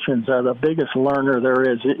conditions are the biggest learner there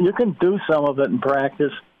is. You can do some of it in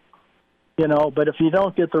practice, but if you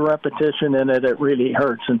don't get the repetition in it, it really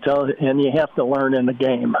hurts and you have to learn in the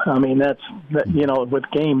game. I mean, that's with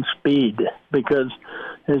game speed, because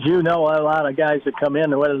as you know, a lot of guys that come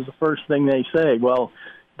in, what is the first thing they say? Well,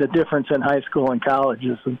 the difference in high school and college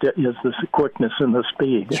is the quickness and the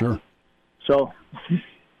speed. Sure. So.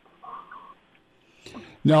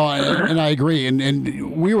 No, I agree.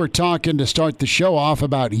 And we were talking to start the show off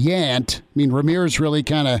about Yant. I mean, Ramirez really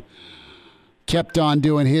kind of kept on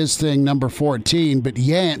doing his thing, number 14. But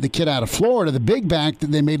Yant, the kid out of Florida, the big back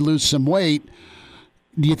that they made lose some weight,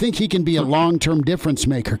 do you think he can be a long-term difference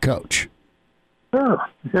maker, Coach? Sure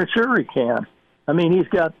he can. I mean, he's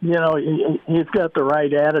got the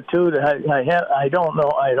right attitude. I don't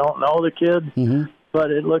know the kid. Mm-hmm. But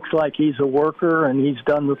it looks like he's a worker, and he's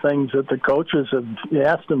done the things that the coaches have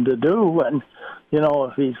asked him to do. And,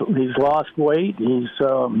 if he's lost weight,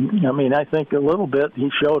 I think a little bit. He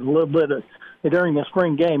showed a little bit of, during the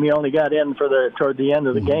spring game. He only got in toward the end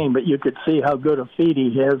of the game, but you could see how good a feet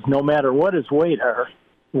he has, no matter what his weight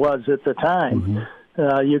was at the time.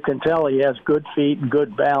 Mm-hmm. You can tell he has good feet and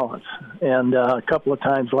good balance. And a couple of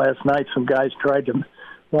times last night, some guys tried to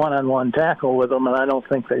one-on-one tackle with him, and I don't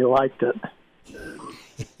think they liked it.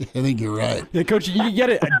 I think you're right. Yeah, Coach, you get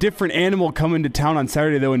a different animal coming to town on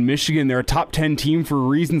Saturday, though, in Michigan. They're a top 10 team for a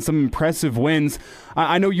reason, some impressive wins.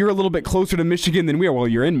 I know you're a little bit closer to Michigan than we are. Well,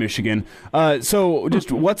 you're in Michigan. So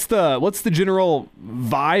just what's the general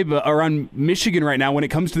vibe around Michigan right now when it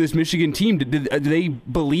comes to this Michigan team? Do they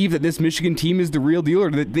believe that this Michigan team is the real deal, or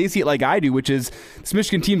do they see it like I do, which is this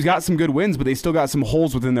Michigan team's got some good wins, but they still got some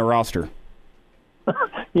holes within their roster?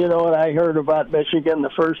 You know what I heard about Michigan?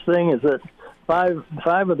 The first thing is that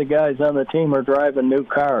five of the guys on the team are driving new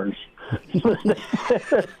cars.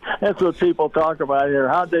 That's what people talk about here.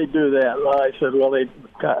 How'd they do that? Well, I said,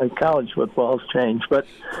 college football's changed, but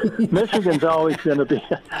Michigan's always going to be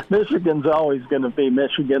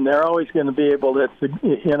Michigan. They're always going to be able to,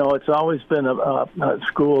 it's always been a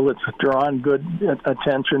school that's drawn good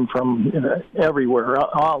attention from everywhere,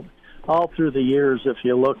 all through the years. If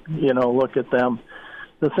you look at them.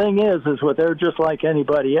 The thing is they're just like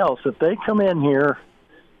anybody else. If they come in here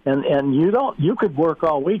and you could work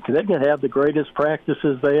all week, they could have the greatest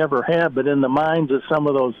practices they ever had, but in the minds of some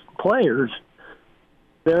of those players,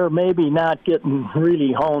 they're maybe not getting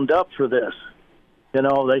really honed up for this.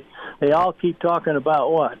 They all keep talking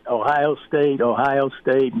about what? Ohio State,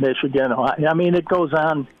 Michigan. I mean, it goes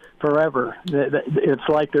on forever. It's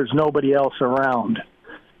like there's nobody else around.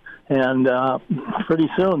 And pretty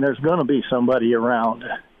soon there's going to be somebody around.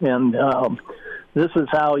 And this is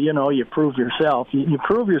how, you prove yourself. You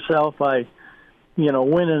prove yourself by,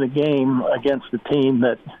 winning a game against a team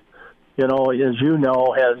that, as you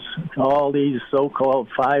know, has all these so-called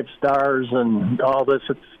 5 stars and all this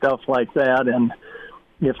stuff like that. And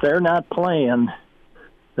if they're not playing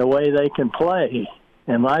the way they can play,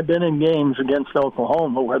 and I've been in games against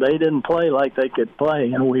Oklahoma where they didn't play like they could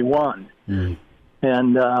play, and we won. Mm.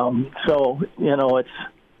 And so it's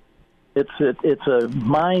a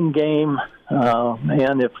mind game,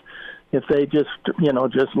 and if they just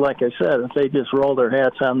just like I said, if they just roll their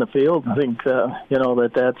hats on the field, I think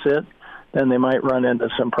that's it, then they might run into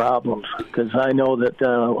some problems. Because I know that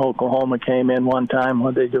Oklahoma came in one time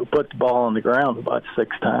when they put the ball on the ground about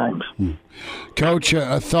 6 times. Coach,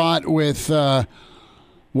 a thought with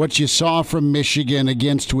what you saw from Michigan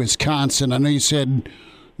against Wisconsin. I know you said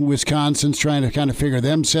Wisconsin's trying to kind of figure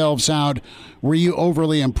themselves out. Were you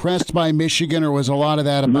overly impressed by Michigan, or was a lot of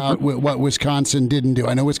that about what Wisconsin didn't do?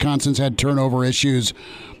 I know Wisconsin's had turnover issues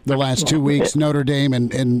the last 2 weeks, Notre Dame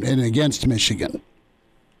and against Michigan.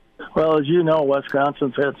 Well, as you know,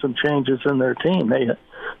 Wisconsin's had some changes in their team. They had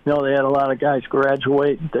a lot of guys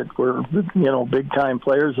graduate that were, big-time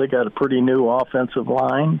players. They got a pretty new offensive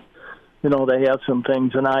line. They have some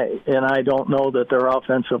things, and I don't know that their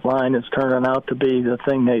offensive line is turning out to be the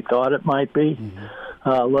thing they thought it might be. Mm-hmm.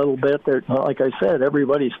 A little bit. Like I said,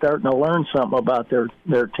 everybody's starting to learn something about their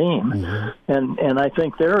team, mm-hmm. and I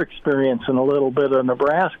think they're experiencing a little bit of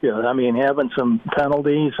Nebraska. I mean, having some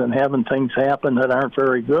penalties and having things happen that aren't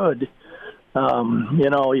very good.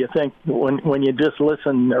 You think when you just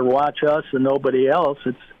listen or watch us and nobody else,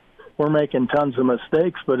 we're making tons of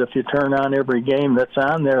mistakes. But if you turn on every game that's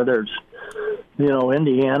on there, there's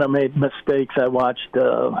Indiana made mistakes. I watched,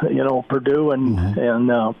 Purdue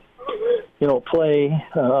and play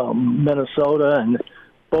Minnesota, and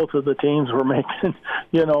both of the teams were making,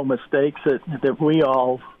 mistakes that we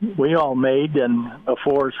all made and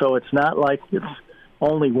before. So it's not like it's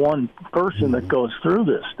only one person that goes through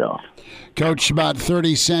this stuff. Coach, about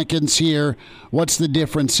 30 seconds here. What's the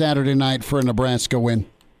difference Saturday night for a Nebraska win?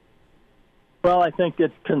 Well, I think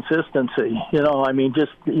it's consistency.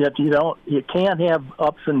 You can't have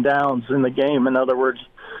ups and downs in the game. In other words,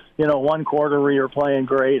 one quarter where you're playing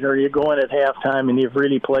great, or you go in at halftime and you've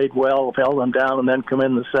really played well, held them down, and then come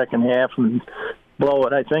in the second half and blow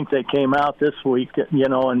it. I think they came out this week,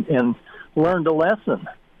 and learned a lesson.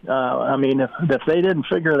 If they didn't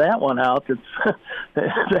figure that one out,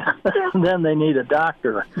 then they need a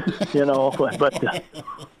doctor,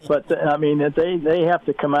 But they have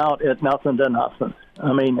to come out at nothing to nothing.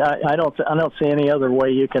 I don't see any other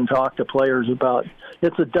way you can talk to players about.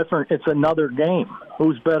 It's another game.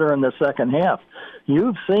 Who's better in the second half?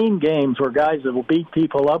 You've seen games where guys will beat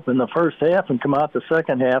people up in the first half and come out the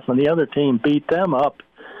second half, and the other team beat them up,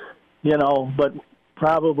 but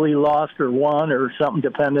probably lost or won or something,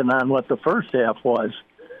 depending on what the first half was.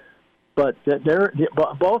 But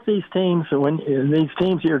both these teams, when these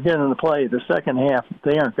teams you're getting to play the second half,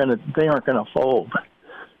 they aren't going to fold.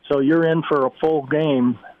 So you're in for a full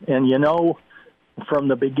game, and from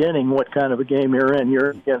the beginning what kind of a game you're in. You're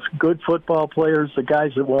against good football players, the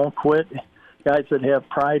guys that won't quit, guys that have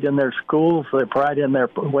pride in their schools, they pride in their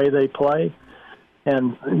way they play,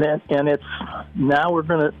 and it's now we're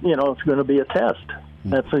going to it's going to be a test.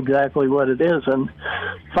 That's exactly what it is. And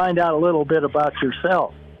find out a little bit about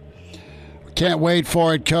yourself. Can't wait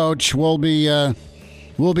for it, Coach. We'll be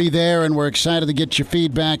there, and we're excited to get your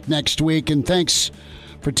feedback next week. And thanks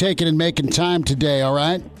for taking and making time today, all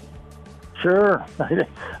right? Sure.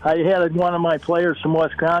 I had one of my players from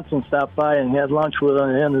Wisconsin stop by and had lunch with him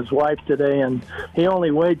and his wife today, and he only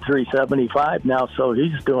weighed 375 now, so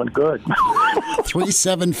he's doing good.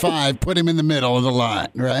 375, put him in the middle of the line,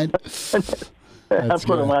 right? I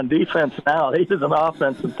put him on defense now. He's an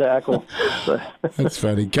offensive tackle. That's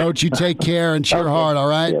funny. Coach, you take care and cheer hard, all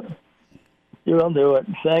right? Yep. You'll do it.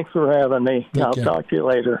 Thanks for having me. I'll talk to you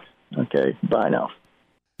later. Okay, bye now.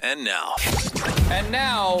 And now,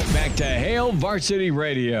 back to Hail Varsity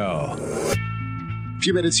Radio. A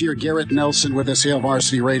few minutes here, Garrett Nelson with us, Hail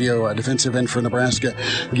Varsity Radio, defensive end for Nebraska.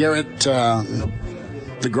 Garrett,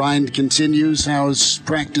 the grind continues. How's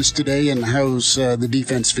practice today, and how's the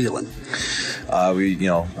defense feeling? We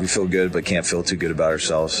feel good, but can't feel too good about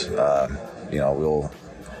ourselves. We'll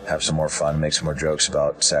have some more fun, make some more jokes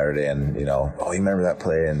about Saturday, and you remember that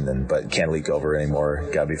play, but can't leak over anymore.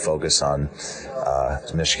 Got to be focused on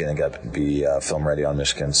Michigan and got to be film ready on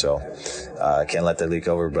Michigan. So can't let that leak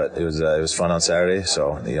over. But it was fun on Saturday.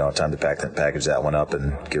 So time to package that one up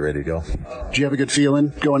and get ready to go. Do you have a good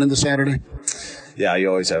feeling going into Saturday? Yeah, I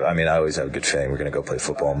always have a good feeling. We're going to go play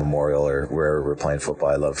football in Memorial or wherever we're playing football.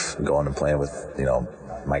 I love going and playing with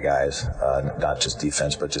my guys, not just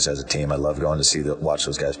defense, but just as a team. I love going to watch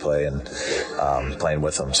those guys play and playing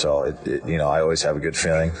with them. So, I always have a good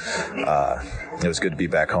feeling. It was good to be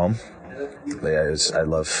back home. But yeah, I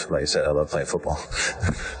love playing football.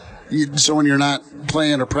 So when you're not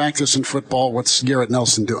playing or practicing football, what's Garrett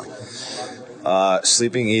Nelson doing?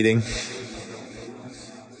 Sleeping, eating,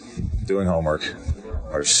 doing homework.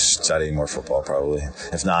 Or studying more football, probably.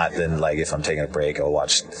 If not, then if I'm taking a break, I'll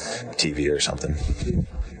watch TV or something.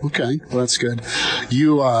 Okay, well that's good.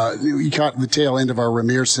 You caught the tail end of our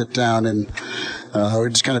Ramir sit down, and it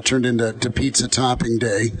just kind of turned into pizza topping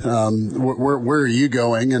day. Where are you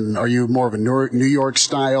going? And are you more of a New York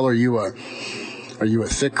style? Are you a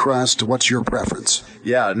thick crust? What's your preference?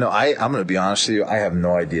 Yeah, no, I'm going to be honest with you. I have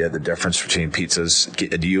no idea the difference between pizzas.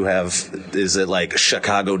 Is it like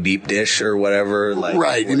Chicago deep dish or whatever?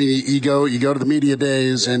 Right. I mean, you go to the media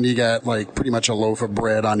days and you got pretty much a loaf of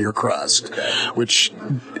bread on your crust, which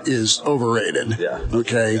is overrated. Yeah.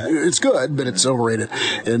 Okay. It's good, but it's overrated.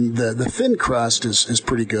 And the thin crust is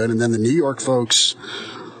pretty good. And then the New York folks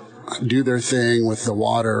do their thing with the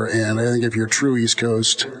water, and I think if you're true East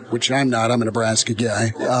Coast, which I'm not, I'm a Nebraska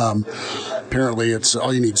guy, apparently it's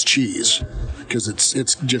all you need is cheese, because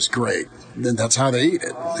it's just great. And that's how they eat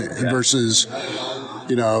it. Yeah. Versus,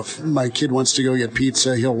 if my kid wants to go get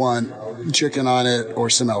pizza, he'll want chicken on it, or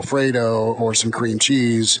some Alfredo, or some cream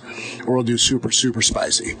cheese, or we'll do super, super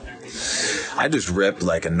spicy. I just rip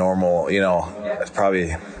like a normal,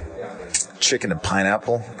 probably chicken and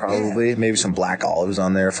pineapple, probably. Maybe some black olives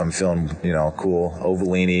on there if I'm feeling, cool.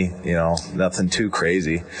 Ovalini, nothing too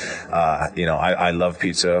crazy. I love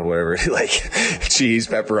pizza, whatever, cheese,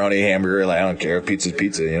 pepperoni, hamburger. I don't care. Pizza's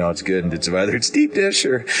pizza, it's good. It's whether it's deep dish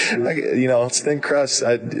or, it's thin crust.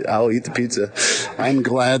 I'll eat the pizza. I'm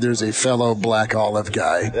glad there's a fellow black olive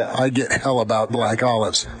guy. Yeah. I get hell about black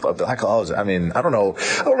olives. But black olives, I don't know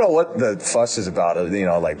what the fuss is about,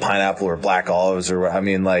 like pineapple or black olives or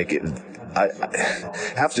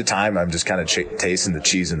half the time I'm just kind of tasting the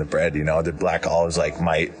cheese and the bread, the black olives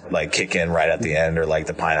might kick in right at the end, or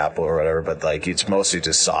the pineapple or whatever, but it's mostly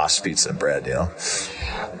just sauce, pizza, and bread,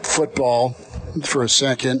 Football for a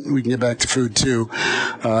second. We can get back to food too.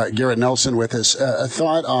 Garrett Nelson with us. A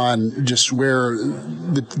thought on just where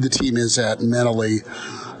the team is at mentally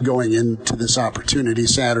going into this opportunity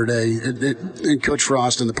Saturday. And Coach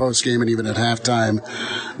Frost in the postgame and even at halftime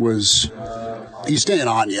he's staying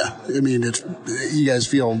on you. I mean, you guys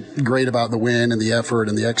feel great about the win and the effort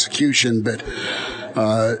and the execution, but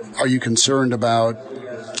are you concerned about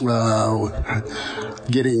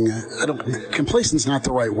complacent's not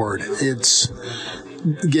the right word. It's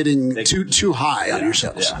getting too high on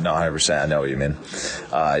yourselves. Yeah, no, 100%. I know what you mean.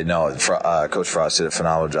 Coach Frost did a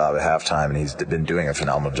phenomenal job at halftime, and he's been doing a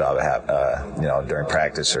phenomenal job at during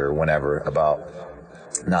practice or whenever, about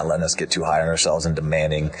not letting us get too high on ourselves and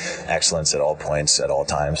demanding excellence at all points, at all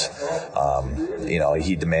times.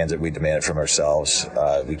 He demands it. We demand it from ourselves.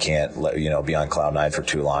 We can't be on cloud nine for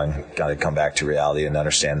too long. Got to come back to reality and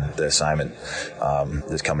understand the assignment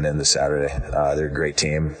that's coming in this Saturday. They're a great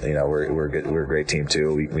team. We're good. We're a great team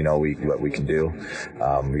too. We know what we can do.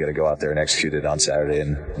 We got to go out there and execute it on Saturday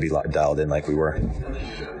and be dialed in like we were.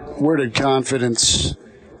 Where did confidence,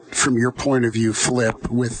 from your point of view,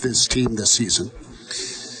 flip with this team this season?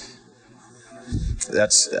 that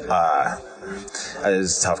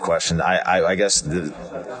is a tough question. I guess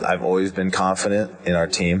I've always been confident in our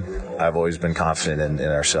team. I've always been confident in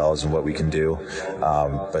ourselves and what we can do.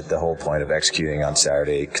 But the whole point of executing on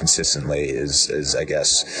Saturday consistently is I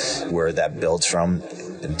guess where that builds from,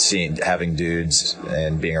 and having dudes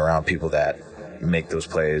and being around people that make those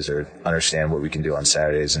plays or understand what we can do on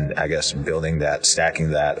Saturdays, and I guess building that, stacking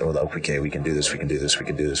that. Okay, we can do this. We can do this. We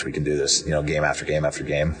can do this. We can do this. Game after game after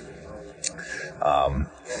game.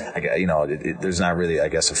 There's not really, I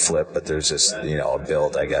guess, a flip, but there's just, a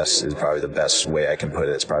build, I guess, is probably the best way I can put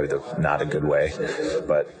it. It's probably not a good way.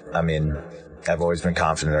 But, I mean, I've always been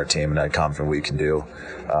confident in our team, and I'm confident we can do.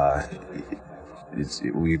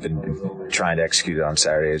 We've been trying to execute it on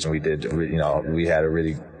Saturdays, and we had a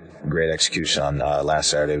really great execution on last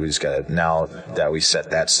Saturday. We just got to, now that we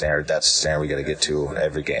set that's the standard we got to get to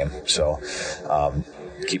every game. So,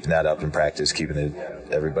 keeping that up in practice, keeping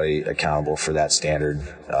everybody accountable for that standard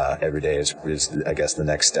every day is, I guess, the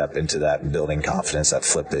next step into that building confidence, that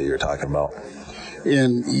flip that you were talking about.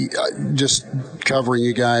 And just covering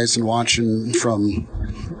you guys and watching from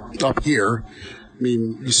up here, I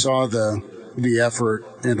mean, you saw the effort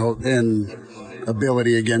and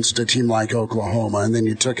ability against a team like Oklahoma, and then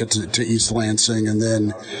you took it to East Lansing, and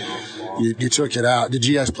then you took it out. Did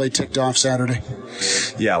you guys play ticked off Saturday?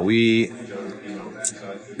 Yeah, we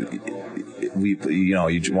you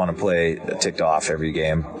want to play ticked off every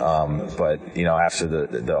game, but after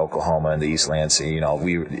the Oklahoma and the East Lansing, you got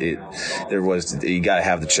to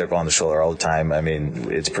have the chip on the shoulder all the time. I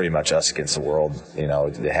mean, it's pretty much us against the world.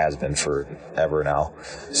 It has been forever now.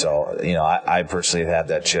 So I personally have had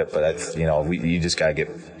that chip, but you just got to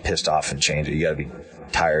get pissed off and change it. You got to be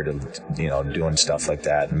tired of doing stuff like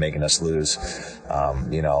that and making us lose. I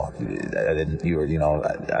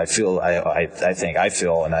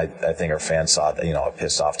think our fans saw a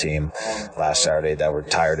pissed off team last Saturday that were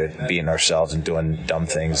tired of beating ourselves and doing dumb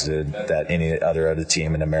things that any other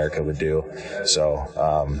team in America would do. So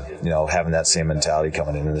having that same mentality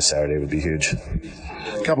coming into this Saturday would be huge.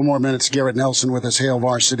 A couple more minutes. Garrett Nelson with us, Hail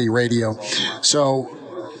Varsity Radio. So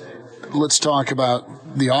let's talk about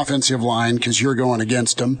the offensive line, because you're going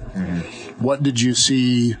against them. Mm-hmm. What did you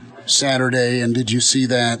see Saturday, and did you see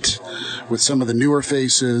that with some of the newer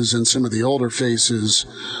faces and some of the older faces,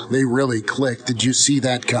 they really clicked? Did you see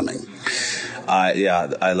that coming? Like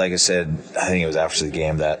I said, I think it was after the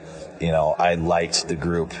game that I liked the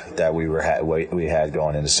group that we had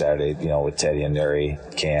going into Saturday. With Teddy and Nuri,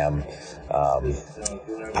 Cam,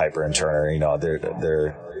 Piper and Turner.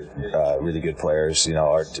 They're really good players.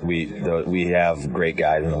 We have great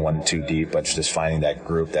guys in the 1-2 deep, but just finding that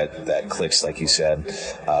group that clicks, like you said,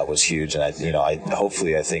 was huge. And I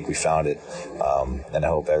think we found it, and I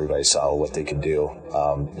hope everybody saw what they can do,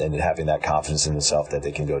 and having that confidence in themselves that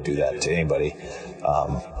they can go do that to anybody.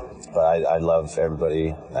 But I love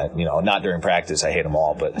everybody. Not during practice, I hate them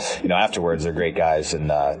all, but afterwards they're great guys, and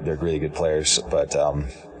they're really good players. But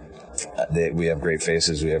we have great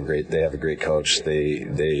faces. They have a great coach.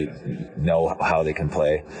 They know how they can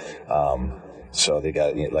play. So they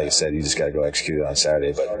got, like I said, you just got to go execute it on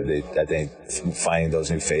Saturday. But I think finding those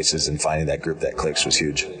new faces and finding that group that clicks was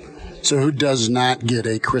huge. So who does not get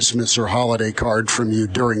a Christmas or holiday card from you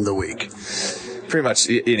during the week? Pretty much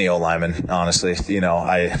any old lineman, honestly. You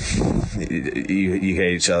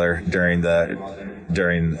hate each other during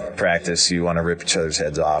practice. You want to rip each other's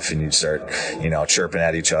heads off, and you start, chirping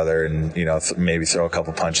at each other, and maybe throw a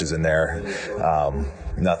couple punches in there.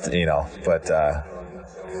 Nothing, but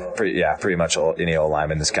pretty much any old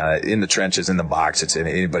lineman is kind of in the trenches, in the box. It's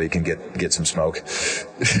anybody can get some smoke.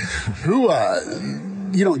 Who?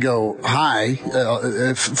 You don't go high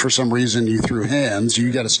if for some reason you threw hands.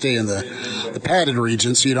 You got to stay in the padded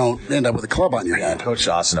region so you don't end up with a club on your head. Coach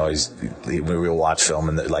Dawson always, when we'll watch film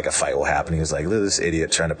and like a fight will happen, he's like, look at this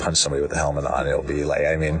idiot trying to punch somebody with a helmet on. It'll be like,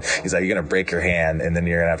 he's like, you're going to break your hand and then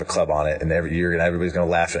you're going to have a club on it, and everybody's going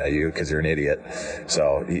to laugh at you because you're an idiot.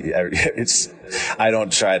 So I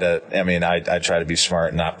don't try to, I try to be smart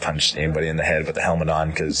and not punch anybody in the head with the helmet on,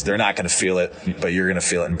 because they're not going to feel it, but you're going to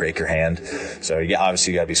feel it and break your hand. So obviously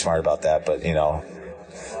you got to be smart about that, but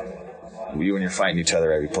when you're fighting each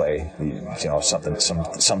other every play, sometimes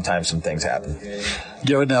some things happen.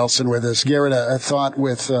 Garrett Nelson with us. Garrett, a thought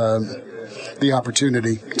with the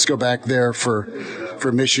opportunity. Let's go back there for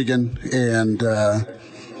Michigan and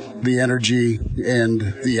the energy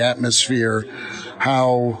and the atmosphere.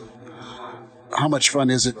 How much fun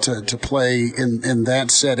is it to play in that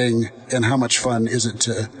setting, and how much fun is it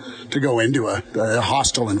to go into a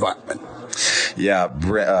hostile environment? Yeah,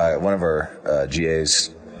 one of our GAs,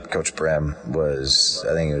 Coach Brem,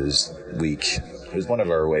 I think it was week was one of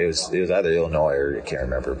our away. It was either Illinois or I can't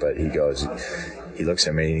remember. But he looks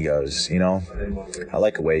at me and he goes, I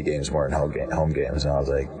like away games more than home games. And I was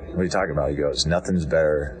like, what are you talking about? He goes, nothing's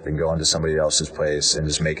better than going to somebody else's place and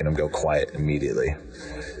just making them go quiet immediately.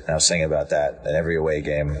 And I was thinking about that. In every away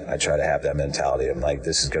game, I try to have that mentality. I'm like,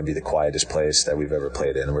 this is going to be the quietest place that we've ever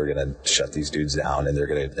played in. We're going to shut these dudes down, and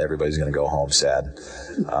everybody's going to go home sad.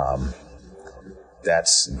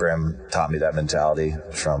 Brim taught me that mentality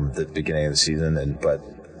from the beginning of the season.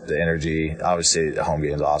 But the energy, obviously, the home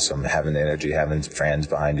game is awesome. Having the energy, having fans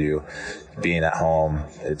behind you, being at home,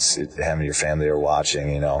 having your family are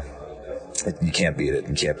watching. You can't beat it.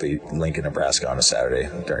 You can't beat Lincoln, Nebraska on a Saturday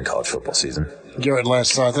during college football season. Garrett,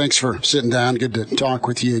 last thought. Thanks for sitting down. Good to talk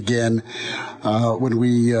with you again. When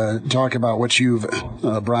we talk about what you've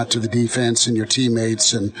brought to the defense and your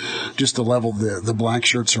teammates and just the level the black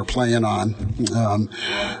shirts are playing on,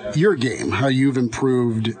 your game, how you've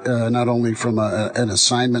improved not only from an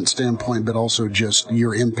assignment standpoint, but also just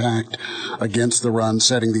your impact against the run,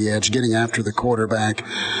 setting the edge, getting after the quarterback.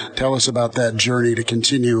 Tell us about that journey to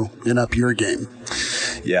continue and up your game.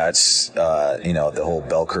 Yeah, it's, the whole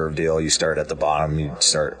bell curve deal. You start at the bottom,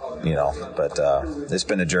 but it's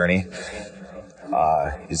been a journey.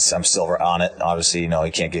 I'm still on it. Obviously,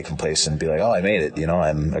 you can't get complacent and be like, oh, I made it.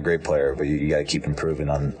 I'm a great player, but you got to keep improving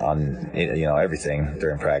on everything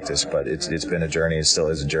during practice. But it's been a journey. It still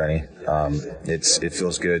is a journey. It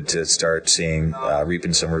feels good to start seeing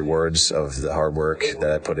reaping some rewards of the hard work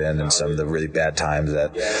that I put in and some of the really bad times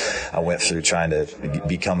that I went through trying to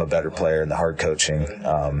become a better player and the hard coaching.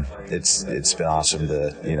 It's been awesome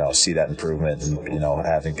to see that improvement and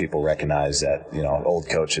having people recognize that old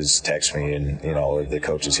coaches text me and or the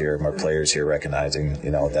coaches here, my players here recognizing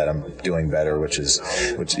that I'm doing better, which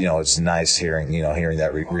it's nice hearing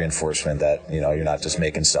that reinforcement that you're not just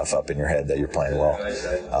making stuff up in your head, that you're playing well.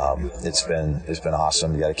 It's been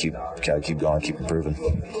awesome. You got to keep going, keep improving.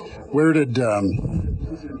 Where did the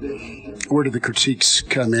critiques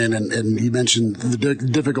come in? And you mentioned the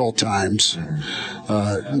difficult times.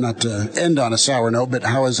 Not to end on a sour note, but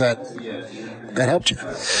how has that helped you?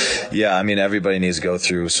 Yeah, everybody needs to go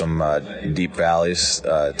through some deep valleys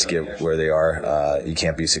to get where they are. You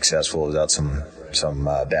can't be successful without some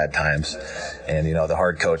bad times. And, the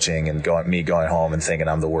hard coaching and going home and thinking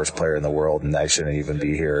I'm the worst player in the world and I shouldn't even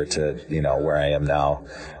be here to, where I am now.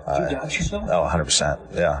 Do you doubt yourself? Oh,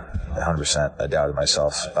 100%. Yeah, 100%. I doubted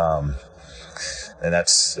myself. And I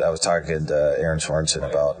was talking to Aaron Sorensen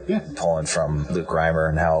about pulling from Luke Reimer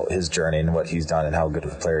and how his journey and what he's done and how good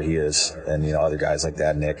of a player he is. And, other guys like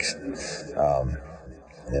that, Nick,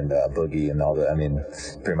 and Boogie and all that.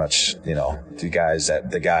 Pretty much, the guys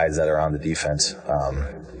that are on the defense.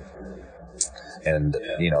 And,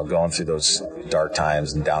 going through those dark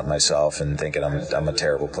times and doubting myself and thinking I'm a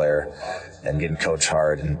terrible player and getting coached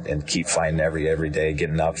hard and keep fighting every day,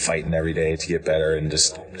 getting up, fighting every day to get better and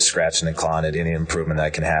just scratching and clawing at any improvement I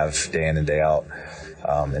can have day in and day out.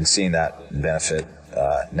 And seeing that benefit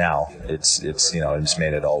now, it's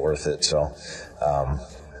made it all worth it. So,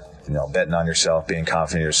 betting on yourself, being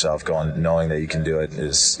confident in yourself, knowing that you can do it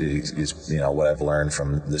is what I've learned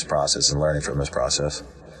from this process and learning from this process.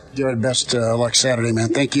 Garrett, best luck Saturday, man.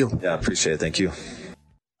 Thank you. Yeah, appreciate it. Thank you.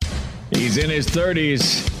 He's in his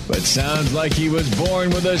 30s, but sounds like he was born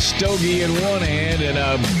with a stogie in one hand and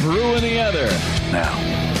a brew in the other. Now,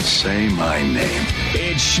 say my name.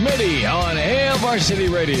 It's Schmitty on Hail Varsity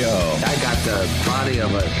Radio. I got the body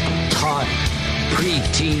of a taut,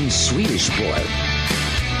 preteen Swedish boy.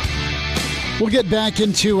 We'll get back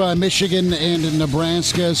into Michigan and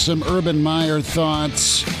Nebraska, some Urban Meyer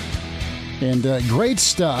thoughts, and great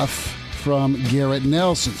stuff from Garrett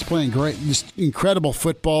Nelson. He's playing great, just incredible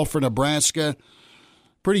football for Nebraska.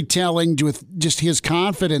 Pretty telling with just his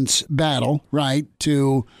confidence battle, right,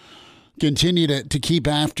 to continue to keep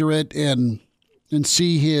after it and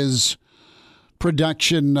see his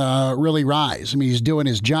production really rise. He's doing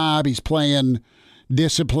his job. He's playing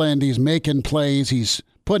disciplined. He's making plays. He's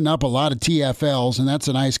putting up a lot of TFLs, and that's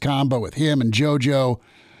a nice combo with him and JoJo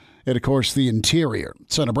and, of course, the interior.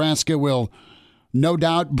 So Nebraska will no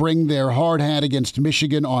doubt bring their hard hat against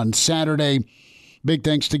Michigan on Saturday. Big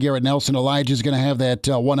thanks to Garrett Nelson. Elijah's going to have that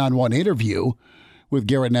one-on-one interview with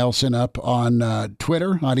Garrett Nelson up on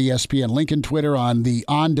Twitter, on ESPN Lincoln Twitter, on the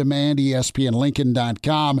on-demand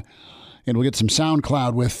ESPNLincoln.com. And we'll get some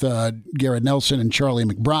SoundCloud with Garrett Nelson and Charlie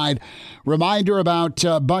McBride. Reminder about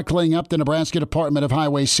buckling up the Nebraska Department of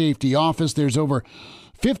Highway Safety office. There's over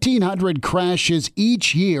 1,500 crashes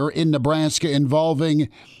each year in Nebraska involving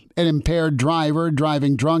an impaired driver,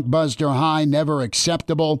 driving drunk, buzzed, or high, never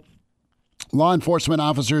acceptable. Law enforcement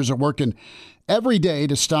officers are working every day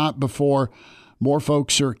to stop before more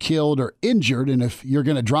folks are killed or injured. And if you're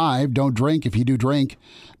going to drive, don't drink. If you do drink,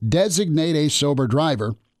 designate a sober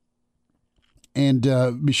driver. And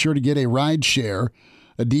be sure to get a ride share.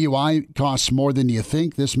 A DUI costs more than you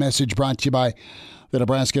think. This message brought to you by the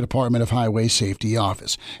Nebraska Department of Highway Safety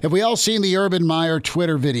Office. Have we all seen the Urban Meyer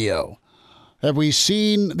Twitter video? Have we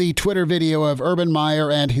seen the Twitter video of Urban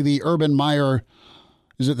Meyer and the Urban Meyer,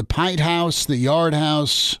 is it the Pint House, the Yard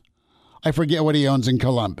House? I forget what he owns in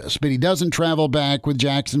Columbus, but he doesn't travel back with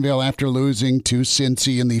Jacksonville after losing to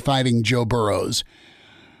Cincy in the Fighting Joe Burrows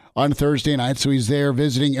on Thursday night. So he's there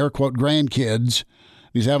visiting, air quote, grandkids.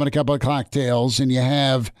 He's having a couple of cocktails, and you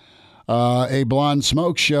have a blonde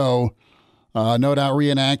smoke show, no doubt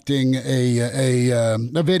reenacting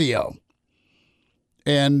a video.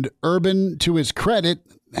 And Urban, to his credit,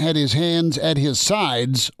 had his hands at his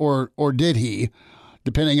sides, or did he?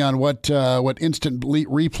 Depending on what instant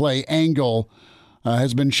replay angle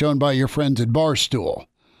has been shown by your friends at Barstool.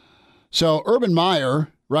 So Urban Meyer,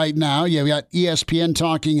 right now, you've got ESPN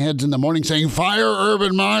talking heads in the morning saying, fire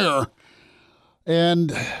Urban Meyer.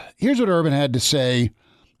 And here's what Urban had to say,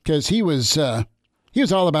 because he was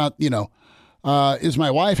all about, is my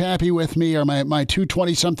wife happy with me? Are my two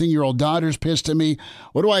 20-something-year-old daughters pissed at me?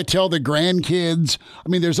 What do I tell the grandkids? I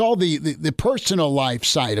mean, there's all the personal life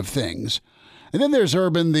side of things. And then there's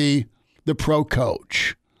Urban, the pro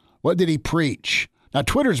coach. What did he preach? Now,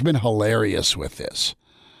 Twitter's been hilarious with this,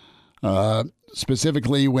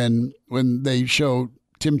 specifically when they show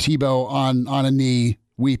Tim Tebow on a knee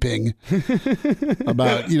weeping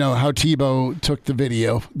about, how Tebow took the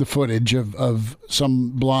video, the footage of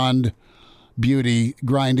some blonde beauty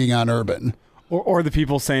grinding on Urban. Or the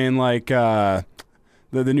people saying, like, the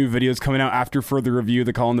new videos coming out after further review,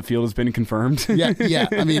 the call on the field has been confirmed. Yeah.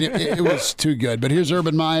 I mean, it was too good. But here's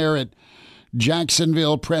Urban Meyer at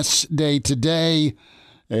Jacksonville Press Day today,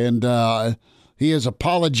 and he is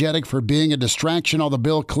apologetic for being a distraction. All the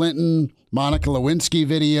Bill Clinton, Monica Lewinsky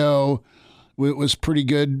video was pretty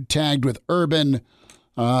good, tagged with Urban.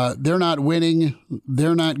 They're not winning.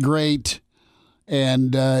 They're not great.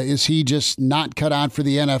 And is he just not cut out for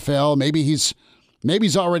the NFL? Maybe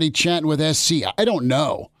he's already chatting with SC. I don't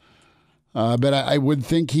know, but I would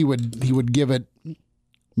think he would give it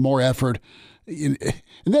more effort. And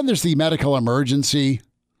then there's the medical emergency,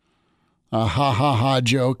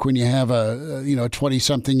 joke when you have a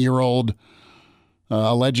 20-something-year-old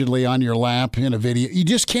allegedly on your lap in a video. You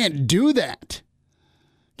just can't do that.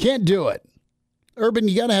 Can't do it. Urban,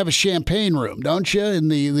 you got to have a champagne room, don't you? In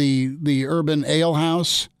the Urban Ale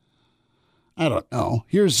House. I don't know.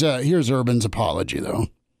 Here's Urban's apology, though.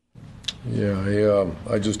 Yeah,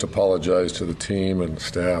 I just apologize to the team and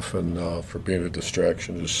staff and for being a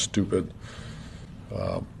distraction, just stupid.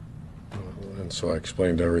 And so I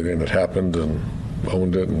explained everything that happened and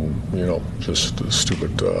owned it, and just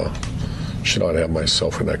stupid. Should not have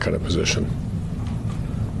myself in that kind of position.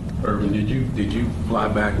 Urban, did you fly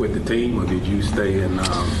back with the team, or did you stay in?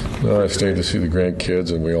 No, I stayed to see the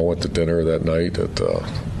grandkids, and we all went to dinner that night at the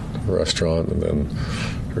restaurant, and then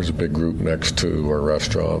there's a big group next to our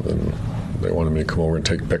restaurant, and they wanted me to come over and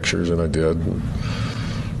take pictures, and I did. And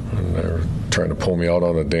they were trying to pull me out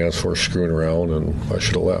on a dance floor, screwing around, and I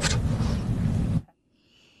should have left.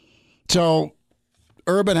 So,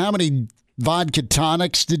 Urban, how many vodka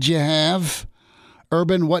tonics did you have?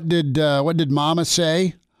 Urban, what did Mama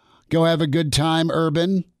say? Go have a good time,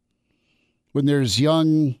 Urban. When there's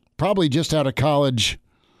young, probably just out of college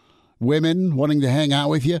women wanting to hang out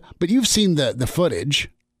with you. But you've seen the footage.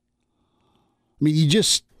 I mean,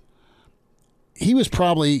 he was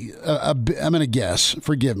probably, I'm going to guess,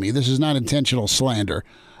 forgive me, this is not intentional slander.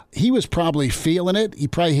 He was probably feeling it. He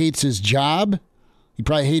probably hates his job. He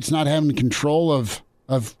probably hates not having control of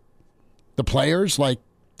the players like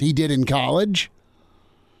he did in college.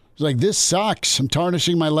 He's like, this sucks. I'm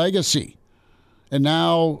tarnishing my legacy. And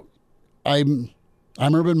now I'm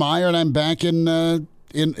Urban Meyer, and I'm back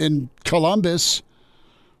in Columbus.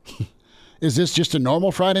 Is this just a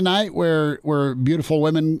normal Friday night where beautiful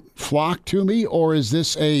women flock to me, or is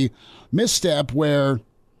this a misstep where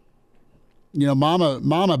Mama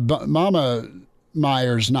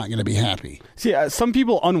Meyer's not going to be happy? See, some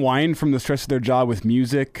people unwind from the stress of their job with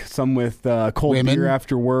music, some with cold beer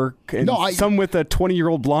after work, and some with a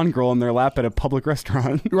 20-year-old blonde girl in their lap at a public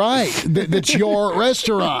restaurant. Right. That's your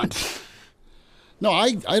restaurant. No,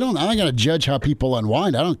 I'm not going to judge how people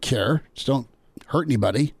unwind. I don't care. Just don't hurt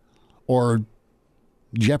anybody or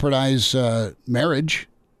jeopardize marriage.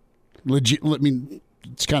 I mean,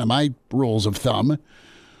 it's kind of my rules of thumb.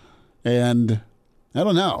 And I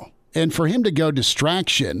don't know. And for him to go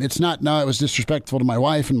distraction, it's not, no, it was disrespectful to my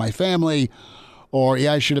wife and my family, or,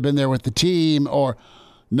 yeah, I should have been there with the team, or,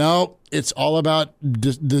 no, it's all about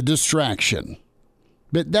the distraction.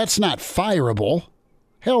 But that's not fireable.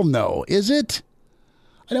 Hell no, is it?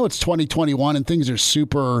 I know it's 2021 and things are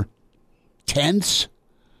super tense.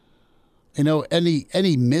 You know,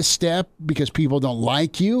 any misstep because people don't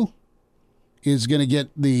like you is going to get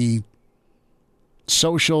the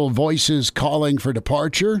social voices calling for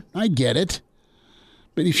departure. I get it.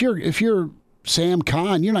 But if you're Sam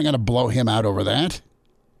Khan, you're not going to blow him out over that.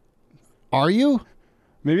 Are you?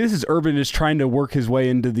 Maybe this is Urban just trying to work his way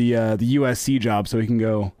into the USC job so he can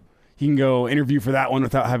go interview for that one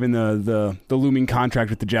without having the looming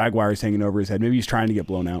contract with the Jaguars hanging over his head. Maybe he's trying to get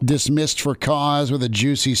blown out. Dismissed for cause with a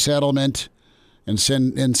juicy settlement and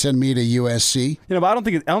send me to USC. But I don't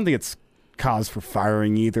think it's cause for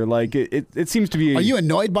firing either. Like it seems to be. Are you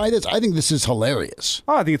annoyed by this? I think this is hilarious.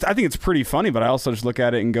 Oh, I think it's pretty funny, but I also just look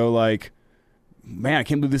at it and go like, man, I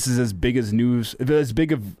can't believe this is as big of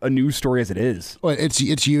a news story as it is. Well, it's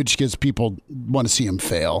huge because people want to see him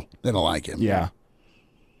fail. They don't like him. Yeah.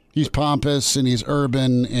 He's pompous and he's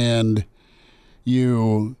urban, and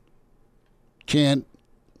you can't.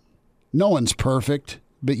 No one's perfect,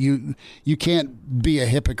 but you can't be a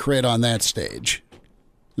hypocrite on that stage,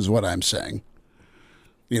 is what I'm saying.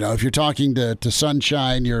 You know, if you're talking to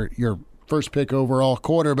Sunshine, your first pick overall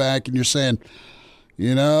quarterback, and you're saying,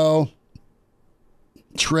 you know,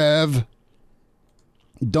 Trev,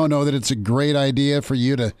 don't know that it's a great idea for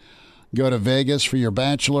you to go to Vegas for your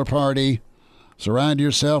bachelor party. Surround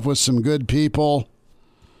yourself with some good people.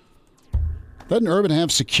 Doesn't Urban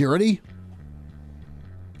have security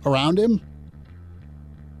around him?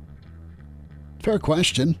 Fair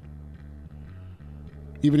question.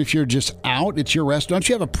 Even if you're just out, it's your restaurant. Don't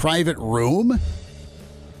you have a private room?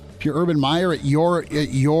 If you're Urban Meyer at your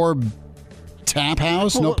tap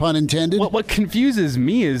house, no pun intended. What confuses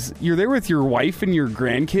me is you're there with your wife and your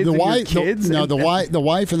grandkids and your kids. The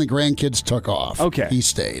wife and the grandkids took off. Okay. He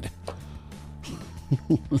stayed.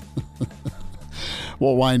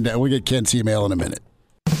 We'll wind down. We'll get Kent's email in a minute.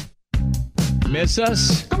 Miss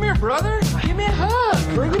us? Come here, brother. Give me a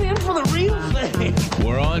hug. Bring it in for the real thing.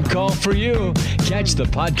 We're on call for you. Catch the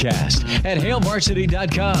podcast at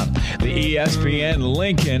HailVarsity.com, the ESPN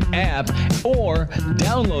Lincoln app, or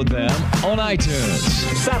download them on iTunes.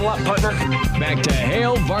 Saddle up, partner. Back to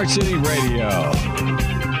Hail Varsity Radio.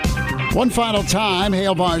 One final time,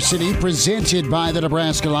 Hail Varsity, presented by the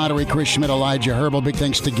Nebraska Lottery. Chris Schmidt, Elijah Herbal. Big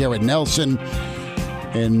thanks to Garrett Nelson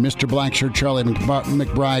and Mr. Blackshirt, Charlie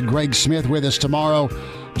McBride. Greg Smith with us tomorrow.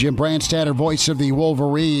 Jim Brandstatter, voice of the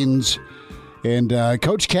Wolverines. And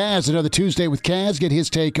Coach Kaz, another Tuesday with Kaz. Get his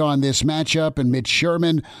take on this matchup. And Mitch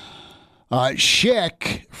Sherman.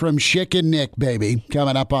 Schick from Schick and Nick, baby,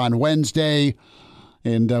 coming up on Wednesday.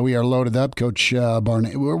 And we are loaded up. Coach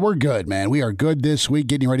Barnett, we're good, man. We are good this week,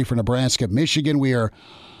 getting ready for Nebraska, Michigan. We are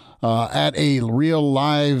at a real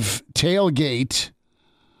live tailgate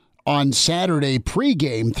on Saturday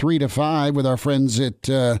pregame, 3 to 5, with our friends at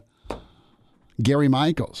Gary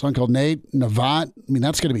Michaels, Uncle Nate, Navat. I mean,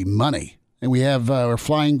 that's going to be money. And we're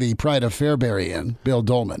flying the Pride of Fairbury in, Bill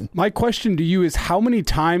Dolman. My question to you is, how many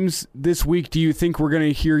times this week do you think we're going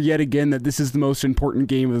to hear yet again that this is the most important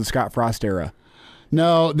game of the Scott Frost era?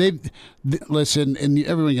 No, listen, and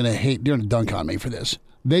everyone's going to hate, they're going to dunk on me for this.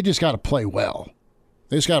 They just got to play well.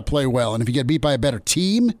 They just got to play well. And if you get beat by a better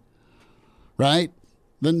team, right,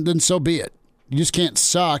 then so be it. You just can't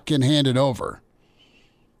suck and hand it over.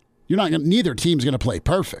 Neither team's going to play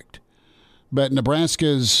perfect. But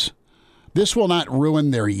Nebraska's, this will not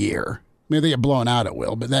ruin their year. Maybe they get blown out, it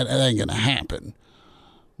will, but that ain't going to happen.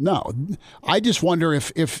 No, I just wonder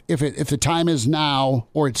if the time is now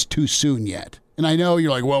or it's too soon yet. And I know you're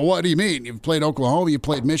like, well, what do you mean? You've played Oklahoma, you've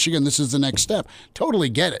played Michigan, this is the next step. Totally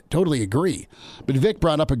get it, totally agree. But Vic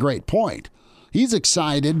brought up a great point. He's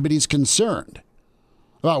excited, but he's concerned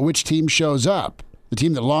about which team shows up. The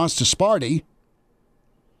team that lost to Sparty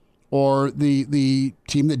or the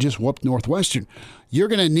team that just whooped Northwestern. You're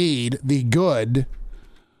going to need the good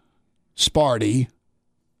Sparty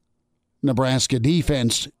Nebraska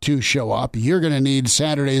defense to show up. You're going to need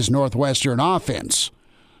Saturday's Northwestern offense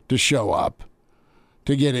to show up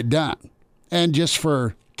to get it done. And just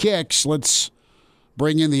for kicks, let's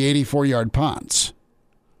bring in the 84-yard punts.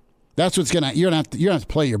 That's what's going to, you're going to have to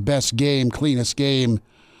play your best game, cleanest game,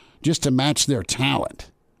 just to match their talent.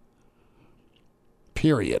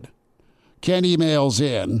 Period. Ken emails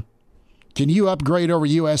in, can you upgrade over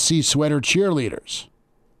USC sweater cheerleaders?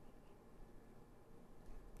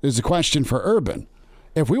 There's a question for Urban.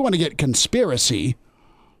 If we want to get conspiracy,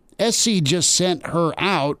 SC just sent her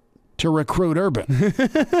out to recruit Urban.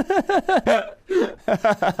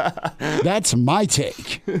 That's my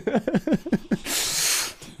take.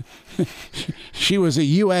 She was a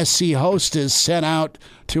USC hostess sent out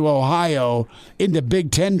to Ohio into Big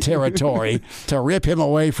Ten territory to rip him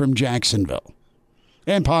away from Jacksonville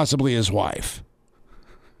and possibly his wife.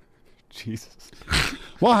 Jesus.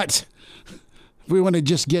 What? If we want to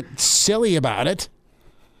just get silly about it.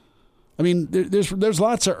 I mean, there's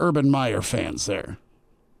lots of Urban Meyer fans there.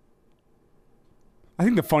 I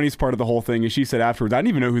think the funniest part of the whole thing is she said afterwards, I didn't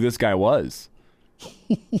even know who this guy was.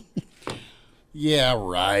 Yeah,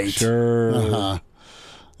 right. Sure. Uh-huh.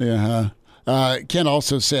 Yeah. Ken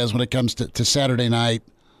also says when it comes to Saturday night,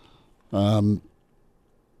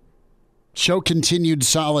 show continued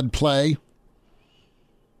solid play,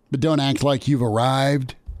 but don't act like you've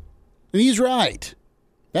arrived. And he's right.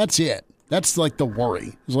 That's it. That's like the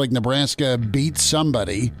worry. It's like Nebraska beats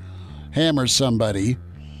somebody, hammers somebody,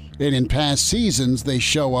 and in past seasons they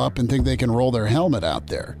show up and think they can roll their helmet out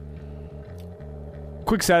there.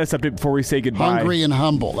 Quick status update before we say goodbye. Hungry and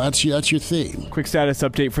humble. That's your theme. Quick status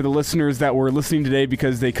update for the listeners that were listening today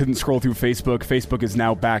because they couldn't scroll through Facebook. Facebook is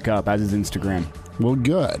now back up, as is Instagram. Well,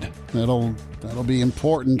 good. That'll be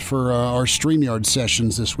important for our StreamYard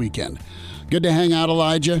sessions this weekend. Good to hang out,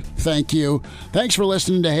 Elijah. Thank you. Thanks for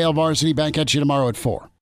listening to Hail Varsity. Back at you tomorrow at 4.